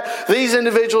caused that. These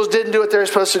individuals didn't do what they're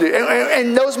supposed to do.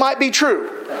 And those might be true.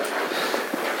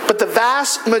 But the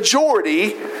vast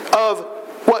majority of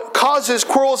what causes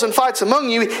quarrels and fights among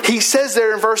you, he says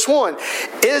there in verse 1,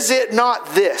 is it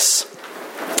not this,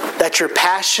 that your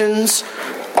passions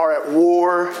are at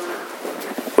war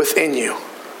within you?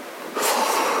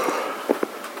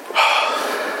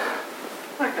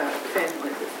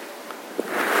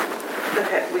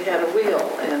 We had a wheel,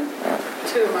 and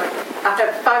I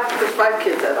have five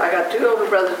kids. I got 2 older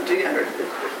brothers and 2 younger sisters.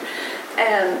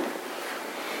 And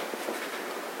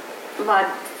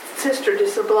my sister,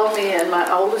 just to blow me in,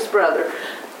 my oldest brother,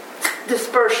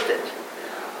 dispersed it.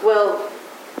 Well,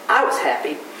 I was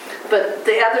happy, but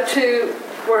the other 2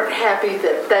 weren't happy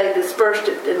that they dispersed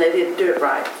it and they didn't do it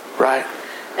right. Right.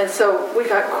 And so we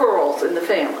got quarrels in the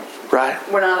family. Right.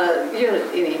 We're not a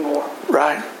unit anymore.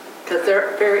 Right. Because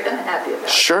they're very unhappy about it.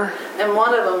 Sure. And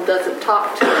one of them doesn't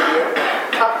talk to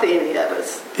any of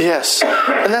us. Yes.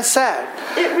 And that's sad.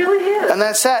 It really is. And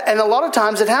that's sad. And a lot of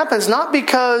times it happens not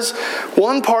because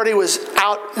one party was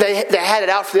out, they had it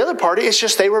out for the other party. It's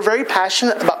just they were very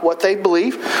passionate about what they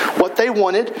believed, what they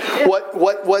wanted,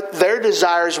 what their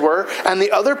desires were. And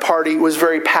the other party was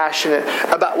very passionate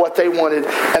about what they wanted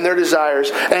and their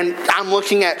desires. And I'm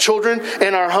looking at children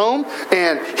in our home,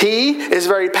 and he is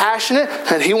very passionate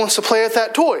and he wants to play with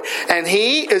that toy. And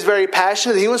he is very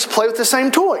passionate that he wants to play with the same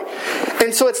toy.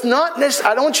 And so it's not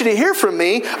necessarily, I don't want you to hear from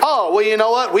me, oh, well, you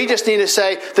know what? We just need to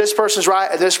say this person's right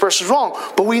and this person's wrong.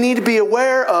 But we need to be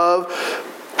aware of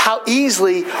how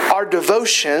easily our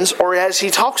devotions, or as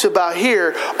he talks about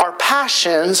here, our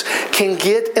passions can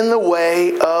get in the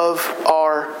way of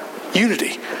our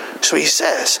unity. So he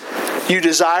says, you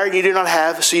desire and you do not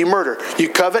have, so you murder. You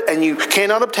covet and you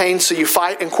cannot obtain, so you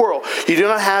fight and quarrel. You do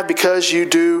not have because you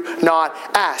do not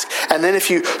ask. And then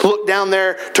if you look down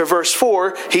there to verse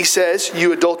 4, he says,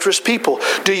 you adulterous people,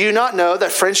 do you not know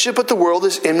that friendship with the world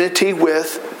is enmity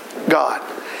with God?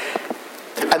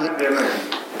 And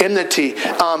enmity,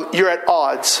 you're at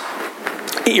odds.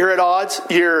 You're at odds.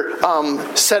 You're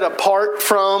set apart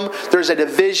from. There's a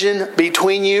division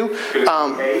between you.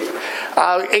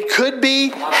 It could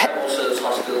be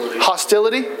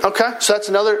hostility. Okay, so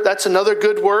that's another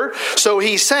good word. So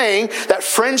he's saying that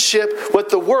friendship with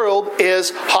the world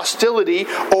is hostility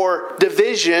or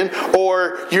division,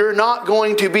 or you're not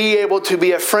going to be able to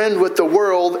be a friend with the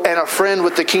world and a friend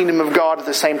with the kingdom of God at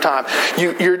the same time.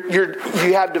 You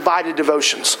have divided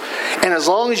devotions, and as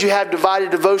long as you have divided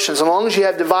devotions, as long as you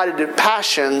have divided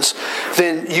passions,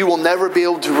 then you will never be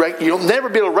able to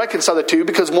reconcile the two,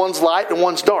 because one's light and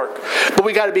one's dark. But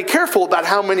we got to be careful about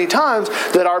how many times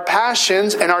that our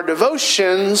passions and our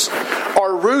devotions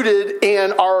are rooted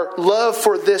in our love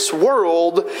for this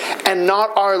world and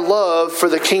not our love for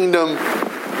the kingdom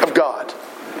of God.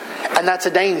 And that's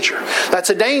a danger. That's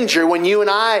a danger when you and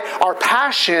I, our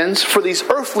passions for these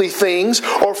earthly things,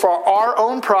 or for our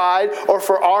own pride, or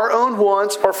for our own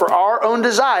wants, or for our own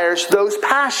desires, those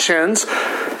passions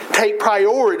take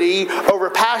priority over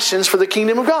passions for the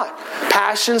kingdom of God.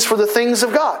 Passions for the things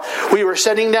of God. We were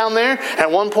sitting down there, and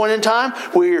at one point in time,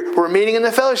 we were meeting in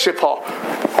the fellowship hall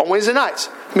on Wednesday nights.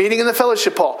 Meeting in the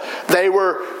fellowship hall. They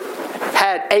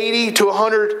had 80 to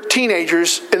 100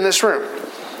 teenagers in this room.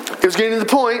 It was getting to the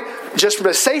point, just from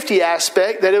a safety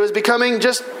aspect, that it was becoming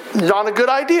just not a good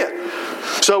idea.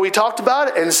 So we talked about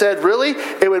it and said, really,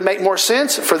 it would make more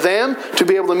sense for them to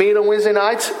be able to meet on Wednesday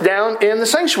nights down in the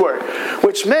sanctuary.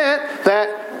 Which meant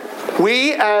that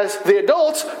we, as the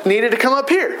adults, needed to come up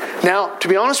here. Now, to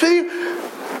be honest with you,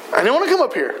 I didn't want to come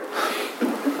up here.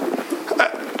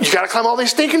 you got to climb all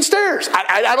these stinking stairs.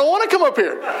 I don't want to come up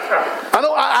here.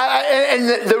 And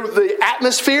the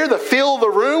atmosphere, the feel of the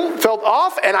room felt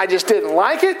off, and I just didn't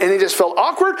like it, and it just felt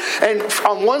awkward. And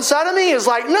on one side of me is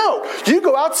like, no, you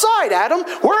go outside, Adam.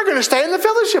 We're going to stay in the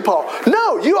fellowship hall.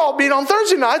 No, you all meet on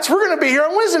Thursday nights. We're going to be here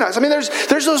on Wednesday nights. I mean, there's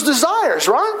those desires,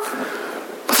 right?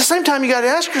 But at the same time, you got to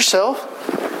ask yourself,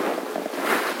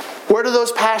 where do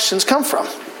those passions come from?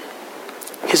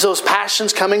 Is those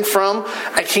passions coming from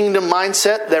a kingdom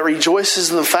mindset that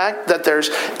rejoices in the fact that there's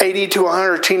 80 to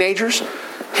 100 teenagers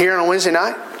here on a Wednesday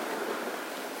night?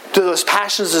 Do those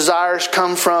passions, desires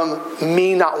come from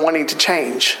me not wanting to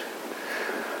change?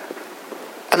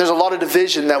 And there's a lot of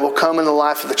division that will come in the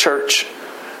life of the church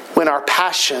when our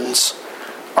passions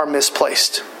are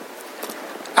misplaced.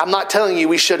 I'm not telling you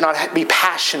we should not be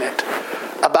passionate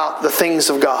about the things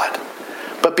of God.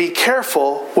 But be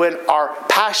careful when our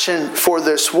passion for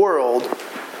this world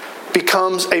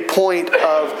becomes a point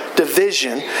of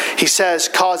division. He says,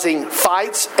 causing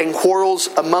fights and quarrels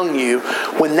among you.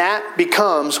 When that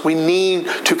becomes, we need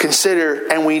to consider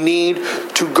and we need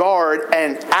to guard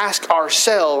and ask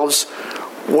ourselves,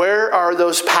 where are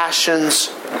those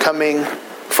passions coming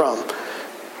from?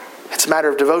 It's a matter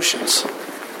of devotions.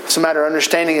 It's a matter of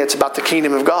understanding it's about the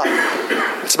kingdom of God.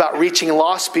 It's about reaching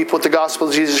lost people with the gospel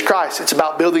of Jesus Christ. It's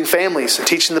about building families and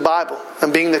teaching the Bible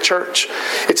and being the church.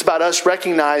 It's about us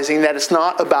recognizing that it's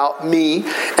not about me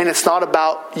and it's not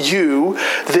about you.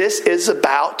 This is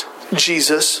about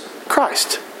Jesus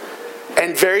Christ.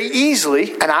 And very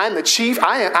easily, and I'm the chief,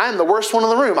 I am the worst one in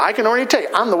the room. I can already tell you,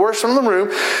 I'm the worst one in the room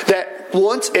that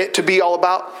wants it to be all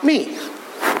about me.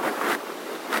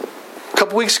 A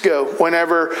couple weeks ago,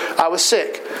 whenever I was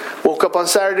sick, woke up on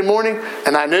Saturday morning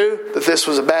and I knew that this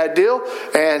was a bad deal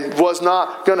and was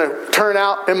not going to turn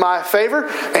out in my favor,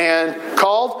 and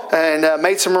called and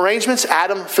made some arrangements.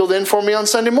 Adam filled in for me on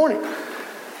Sunday morning.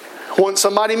 Once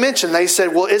somebody mentioned, they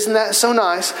said, well, isn't that so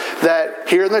nice that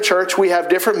here in the church we have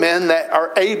different men that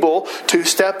are able to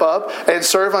step up and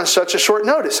serve on such a short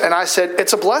notice? And I said,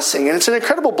 it's a blessing, and it's an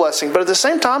incredible blessing. But at the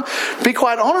same time, to be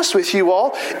quite honest with you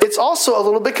all, it's also a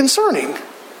little bit concerning.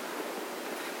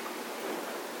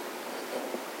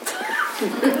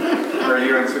 Are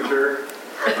you insecure?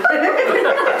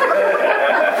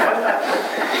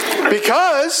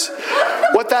 Because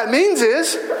what that means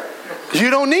is, you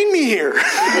don't need me here.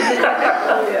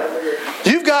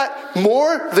 You've got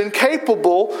more than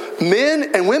capable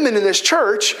men and women in this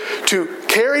church to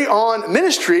carry on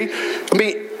ministry. I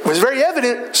mean, it was very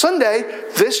evident Sunday,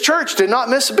 this church did not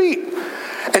miss a beat.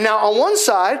 And now on one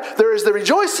side, there is the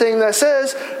rejoicing that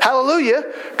says, hallelujah,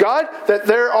 God, that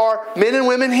there are men and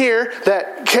women here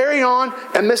that carry on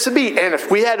and miss a beat. And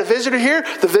if we had a visitor here,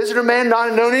 the visitor may not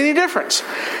have known any difference.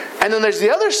 And then there's the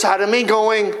other side of me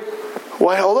going,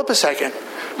 well, hold up a second.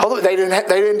 Hold up. They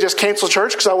didn't just cancel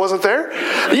church because I wasn't there.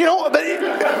 You know, but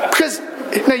because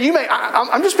now you may.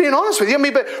 I'm just being honest with you. I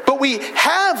mean, but we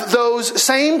have those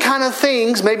same kind of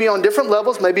things, maybe on different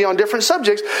levels, maybe on different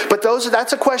subjects. But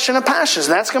that's a question of passions.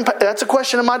 And that's a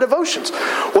question of my devotions.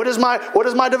 What is my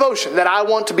devotion? That I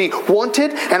want to be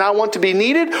wanted and I want to be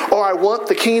needed, or I want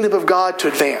the kingdom of God to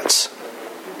advance.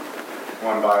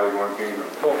 One body, one kingdom.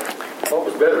 Well, what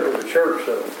was better for the church,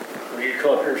 though? You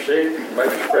come up here sick, maybe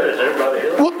spread it to everybody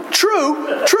else. Well,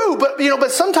 true,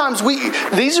 but sometimes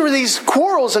these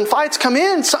quarrels and fights come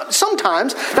in.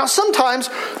 Sometimes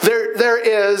there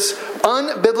is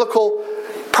unbiblical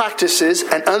practices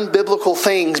and unbiblical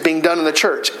things being done in the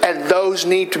church, and those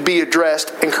need to be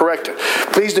addressed and corrected.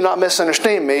 Please do not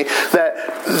misunderstand me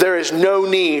that there is no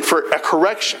need for a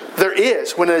correction. There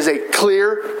is when it is a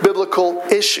clear biblical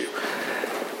issue.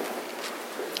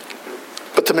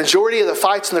 But the majority of the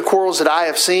fights and the quarrels that I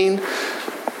have seen,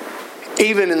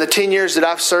 even in the 10 years that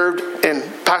I've served in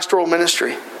pastoral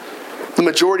ministry, the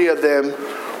majority of them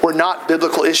were not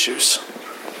biblical issues.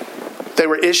 They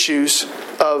were issues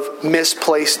of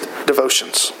misplaced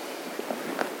devotions.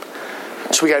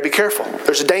 So we got to be careful.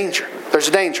 There's a danger.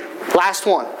 Last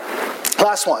one.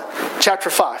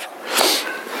 Chapter 5.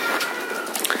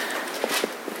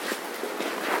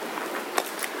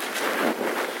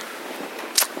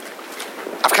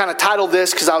 Kind of titled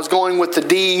this because I was going with the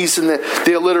D's and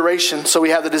the alliteration. So we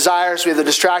have the desires, we have the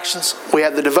distractions, we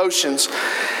have the devotions.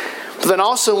 But then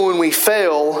also when we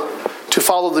fail to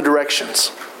follow the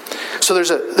directions. So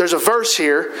there's a verse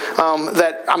here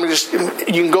that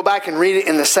you can go back and read it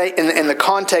in the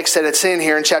context that it's in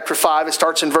here in chapter 5. It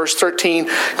starts in verse 13,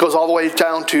 goes all the way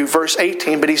down to verse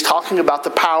 18. But he's talking about the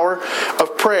power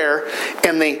of prayer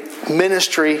and the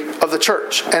ministry of the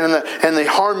church and the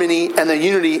harmony and the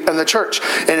unity in the church.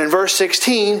 And in verse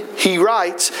 16, he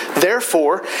writes,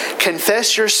 "Therefore,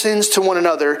 confess your sins to one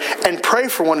another and pray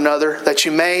for one another that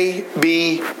you may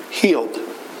be healed."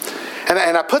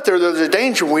 And I put there's a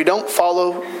danger when we don't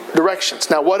follow directions.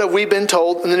 Now, what have we been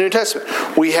told in the New Testament?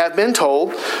 We have been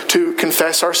told to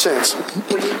confess our sins.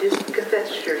 Well, you just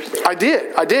confessed your sins. I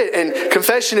did. And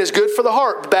confession is good for the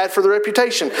heart, bad for the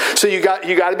reputation. So you got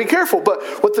to be careful. But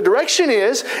what the direction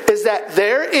is that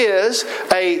there is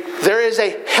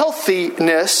a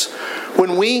healthiness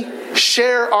when we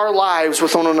share our lives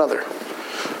with one another.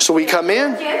 So we come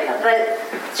in. But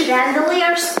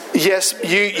chandeliers. Yes,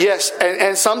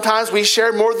 and sometimes we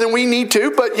share more than we need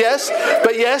to, but yes,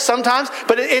 sometimes.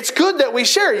 But it's good that we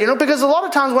share, because a lot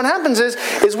of times what happens is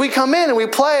we come in and we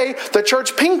play the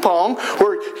church ping pong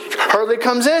where Hurley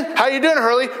comes in. How you doing,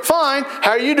 Hurley? Fine.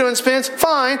 How are you doing, Spence?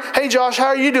 Fine. Hey, Josh, how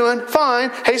are you doing?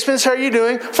 Fine. Hey, Spence, how are you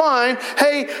doing? Fine.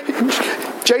 Hey,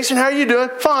 Jason, how are you doing?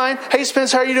 Fine. Hey,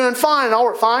 Spence, how are you doing? Fine. And all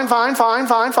we're fine.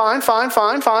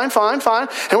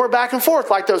 And we're back and forth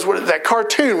like that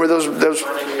cartoon where those.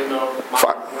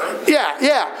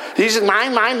 Yeah. He's just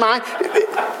mine.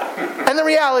 And the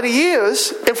reality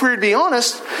is, if we were to be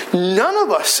honest, none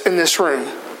of us in this room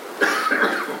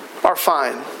are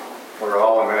fine. We're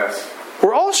all a mess.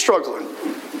 We're all struggling.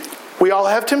 We all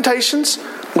have temptations.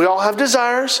 We all have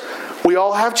desires. We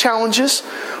all have challenges.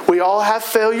 We all have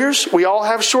failures. We all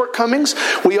have shortcomings.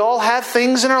 We all have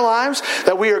things in our lives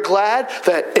that we are glad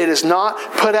that it is not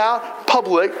put out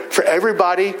public for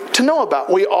everybody to know about.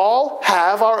 We all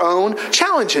have our own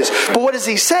challenges. But what does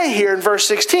he say here in verse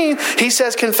 16? He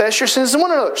says, confess your sins to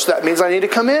one another. So that means I need to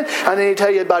come in. I need to tell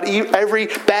you about every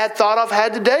bad thought I've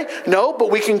had today. No,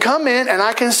 but we can come in and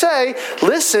I can say,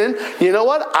 listen, you know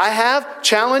what? I have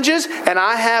challenges and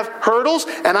I have hurdles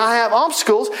and I have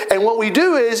obstacles. And what we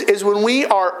do is when we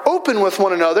are open with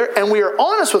one another and we are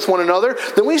honest with one another,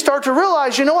 then we start to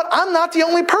realize, you know what? I'm not the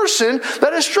only person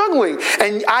that is struggling.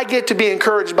 And I get to be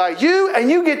encouraged by you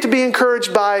and you get to be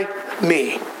encouraged by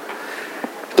me.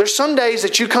 There's some days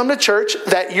that you come to church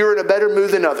that you're in a better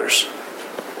mood than others.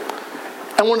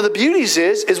 And one of the beauties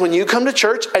is when you come to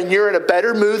church and you're in a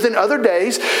better mood than other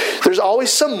days, there's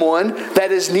always someone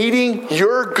that is needing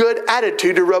your good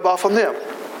attitude to rub off on them.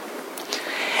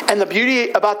 And the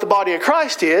beauty about the body of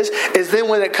Christ is then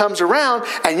when it comes around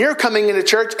and you're coming into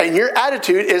church and your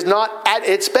attitude is not at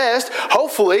its best,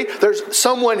 hopefully there's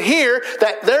someone here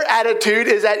that their attitude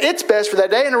is at its best for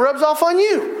that day and it rubs off on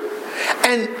you.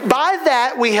 And by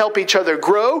that, we help each other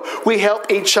grow, we help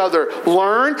each other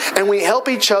learn, and we help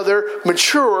each other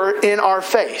mature in our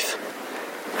faith.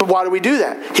 But why do we do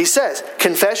that? He says,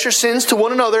 confess your sins to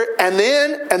one another and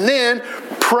then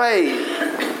pray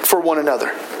for one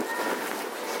another.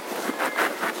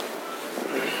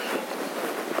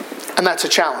 And that's a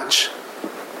challenge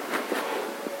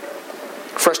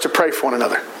for us to pray for one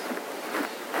another.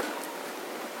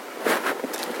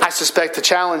 I suspect the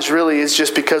challenge really is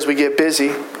just because we get busy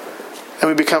and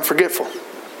we become forgetful.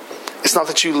 It's not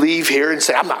that you leave here and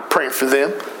say, I'm not praying for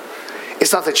them.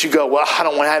 It's not that you go, well, I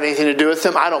don't want to have anything to do with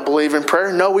them. I don't believe in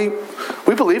prayer. No, we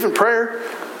believe in prayer.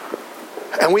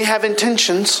 And we have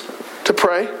intentions to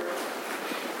pray.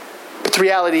 But the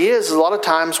reality is a lot of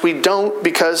times we don't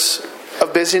because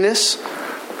of busyness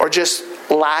or just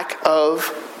lack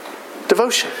of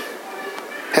devotion.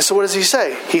 And so what does he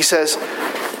say? He says,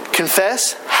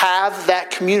 confess, have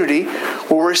that community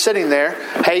where we're sitting there.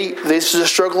 Hey, this is a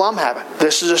struggle I'm having.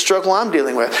 This is a struggle I'm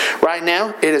dealing with. Right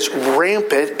now, it is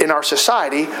rampant in our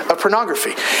society of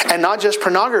pornography. And not just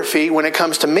pornography when it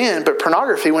comes to men, but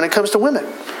pornography when it comes to women.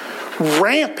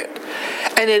 Rampant.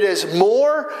 And it is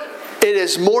more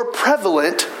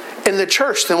prevalent in the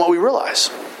church than what we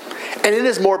realize. And it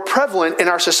is more prevalent in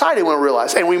our society when we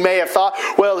realize. And we may have thought,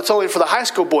 well, it's only for the high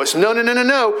school boys. No.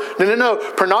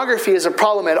 Pornography is a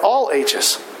problem at all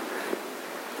ages.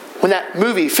 When that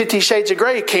movie, 50 Shades of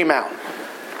Grey, came out,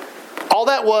 all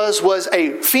that was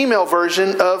a female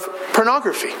version of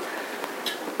pornography.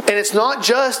 And it's not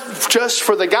just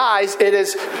for the guys.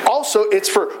 It's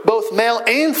for both male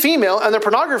and female. And the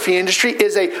pornography industry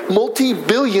is a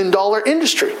multi-billion-dollar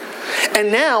industry.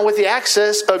 And now with the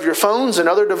access of your phones and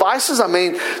other devices,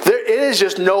 it is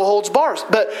just no holds bars.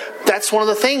 But that's one of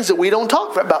the things that we don't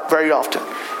talk about very often.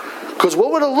 Because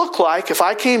what would it look like if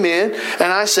I came in and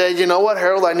I said, you know what,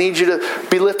 Harold, I need you to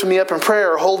be lifting me up in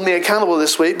prayer or hold me accountable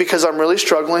this week because I'm really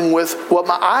struggling with what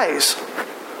my eyes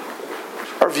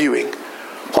are viewing.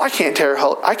 Well, I can't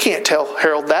tell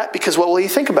Harold that because what will he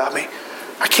think about me?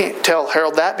 I can't tell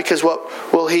Harold that because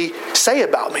what will he say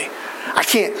about me? I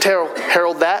can't tell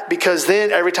Harold that because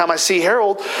then every time I see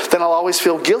Harold, then I'll always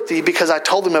feel guilty because I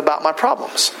told him about my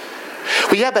problems.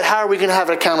 Well, yeah, but how are we going to have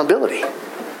accountability?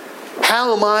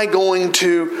 How am I going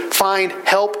to find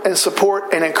help and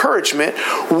support and encouragement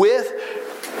with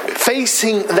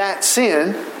facing that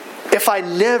sin if I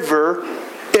never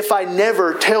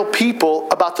tell people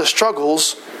about the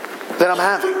struggles that I'm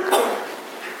having?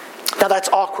 Now that's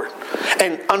awkward.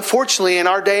 And unfortunately, in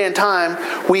our day and time,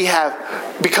 we have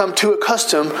become too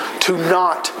accustomed to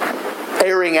not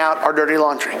airing out our dirty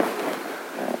laundry.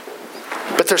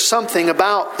 But there's something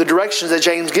about the directions that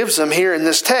James gives them here in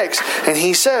this text. And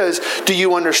he says, do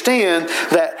you understand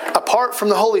that apart from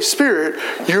the Holy Spirit,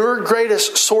 your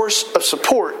greatest source of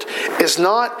support is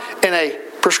not in a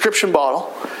prescription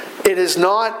bottle. It is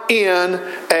not in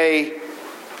a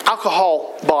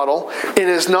alcohol bottle. It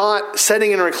is not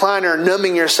sitting in a recliner and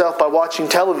numbing yourself by watching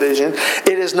television.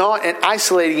 It is not in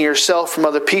isolating yourself from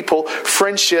other people,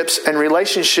 friendships and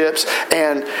relationships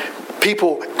and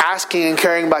people asking and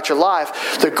caring about your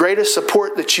life. The greatest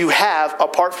support that you have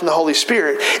apart from the Holy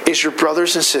Spirit is your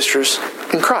brothers and sisters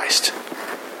in Christ.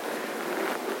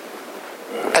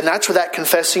 And that's where that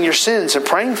confessing your sins and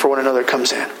praying for one another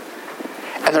comes in.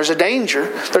 And there's a danger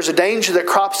that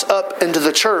crops up into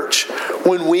the church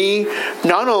when we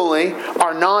not only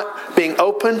are not being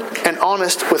open and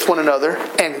honest with one another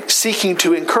and seeking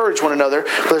to encourage one another,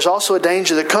 but there's also a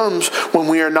danger that comes when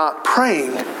we are not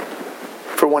praying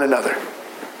for one another.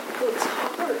 Well, it's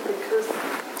hard because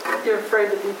you're afraid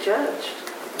to be judged.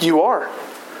 You are.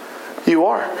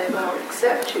 And they won't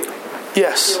accept you.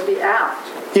 Yes. You'll be out.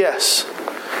 Yes.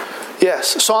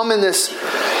 So I'm in this,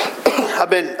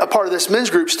 I've been a part of this men's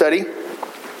group study,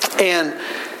 and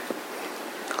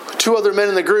 2 other men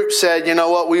in the group said, you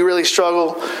know what, we really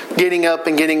struggle getting up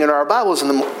and getting into our Bibles in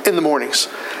the mornings.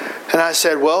 And I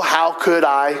said, well, how could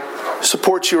I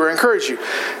support you or encourage you?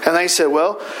 And they said,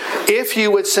 well, if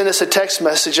you would send us a text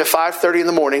message at 5:30 in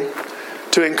the morning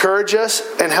to encourage us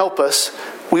and help us,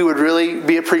 we would really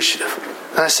be appreciative.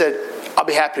 And I said, I'll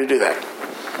be happy to do that.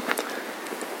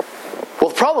 Well,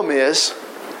 the problem is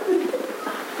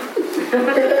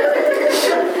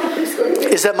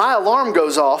that my alarm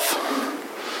goes off,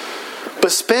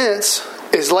 but Spence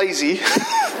is lazy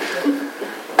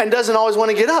and doesn't always want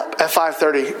to get up at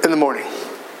 5:30 in the morning.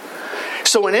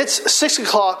 So when it's 6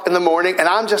 o'clock in the morning and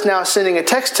I'm just now sending a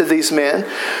text to these men,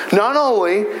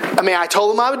 I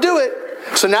told them I would do it.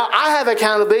 So now I have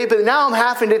accountability, but now I'm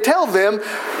having to tell them,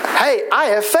 hey, I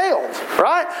have failed,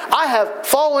 right? I have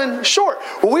fallen short.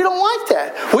 Well, we don't like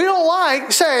that. We don't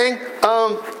like saying,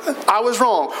 I was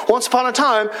wrong. Once upon a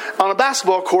time, on a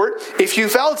basketball court, if you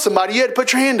fouled somebody, you had to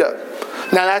put your hand up.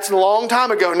 Now, that's a long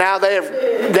time ago. Now they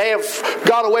have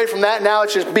got away from that. Now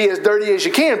it's just be as dirty as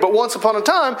you can. But once upon a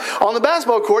time, on the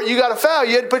basketball court, you got a foul.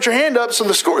 You had to put your hand up so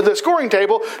the scoring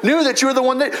table knew that you were the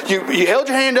one that you held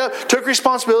your hand up, took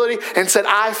responsibility, and said,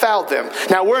 I fouled them.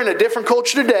 Now, we're in a different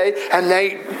culture today, and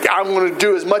I'm going to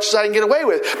do as much as I can get away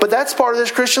with. But that's part of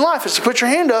this Christian life, is to put your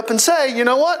hand up and say, you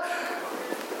know what?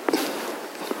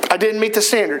 I didn't meet the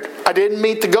standard. I didn't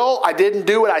meet the goal. I didn't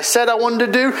do what I said I wanted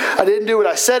to do. I didn't do what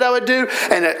I said I would do.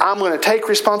 And that I'm going to take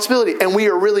responsibility. And we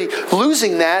are really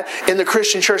losing that in the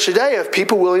Christian church today, of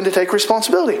people willing to take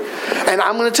responsibility. And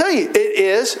I'm going to tell you, it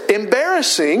is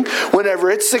embarrassing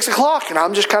whenever it's 6 o'clock and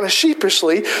I'm just kind of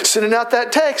sheepishly sending out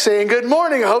that text saying, good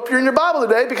morning, I hope you're in your Bible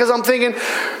today, because I'm thinking,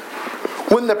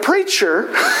 when the preacher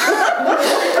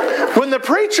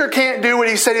can't do what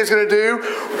he said he was going to do,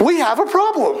 we have a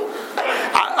problem.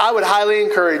 I would highly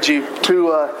encourage you to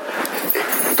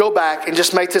go back and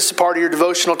just make this a part of your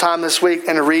devotional time this week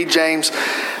and to read James.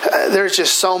 There's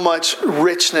just so much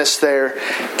richness there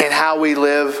in how we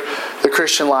live the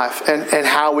Christian life and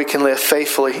how we can live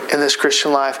faithfully in this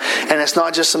Christian life. And it's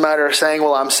not just a matter of saying,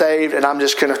 well, I'm saved and I'm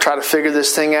just going to try to figure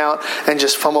this thing out and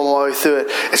just fumble my way through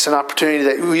it. It's an opportunity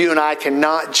that you and I can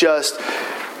not just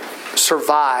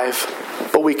survive,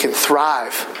 but we can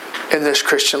thrive in this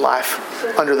Christian life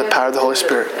under the power of the Holy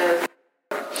Spirit.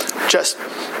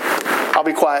 I'll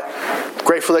be quiet.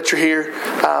 Grateful that you're here.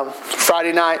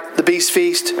 Friday night, the Beast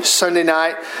Feast. Sunday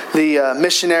night, the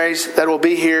missionaries that will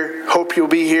be here. Hope you'll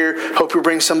be here. Hope you'll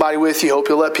bring somebody with you. Hope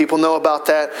you'll let people know about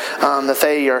that, that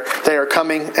they are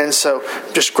coming. And so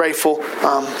just grateful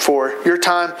for your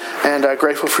time and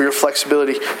grateful for your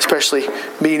flexibility, especially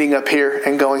meeting up here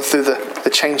and going through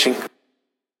the changing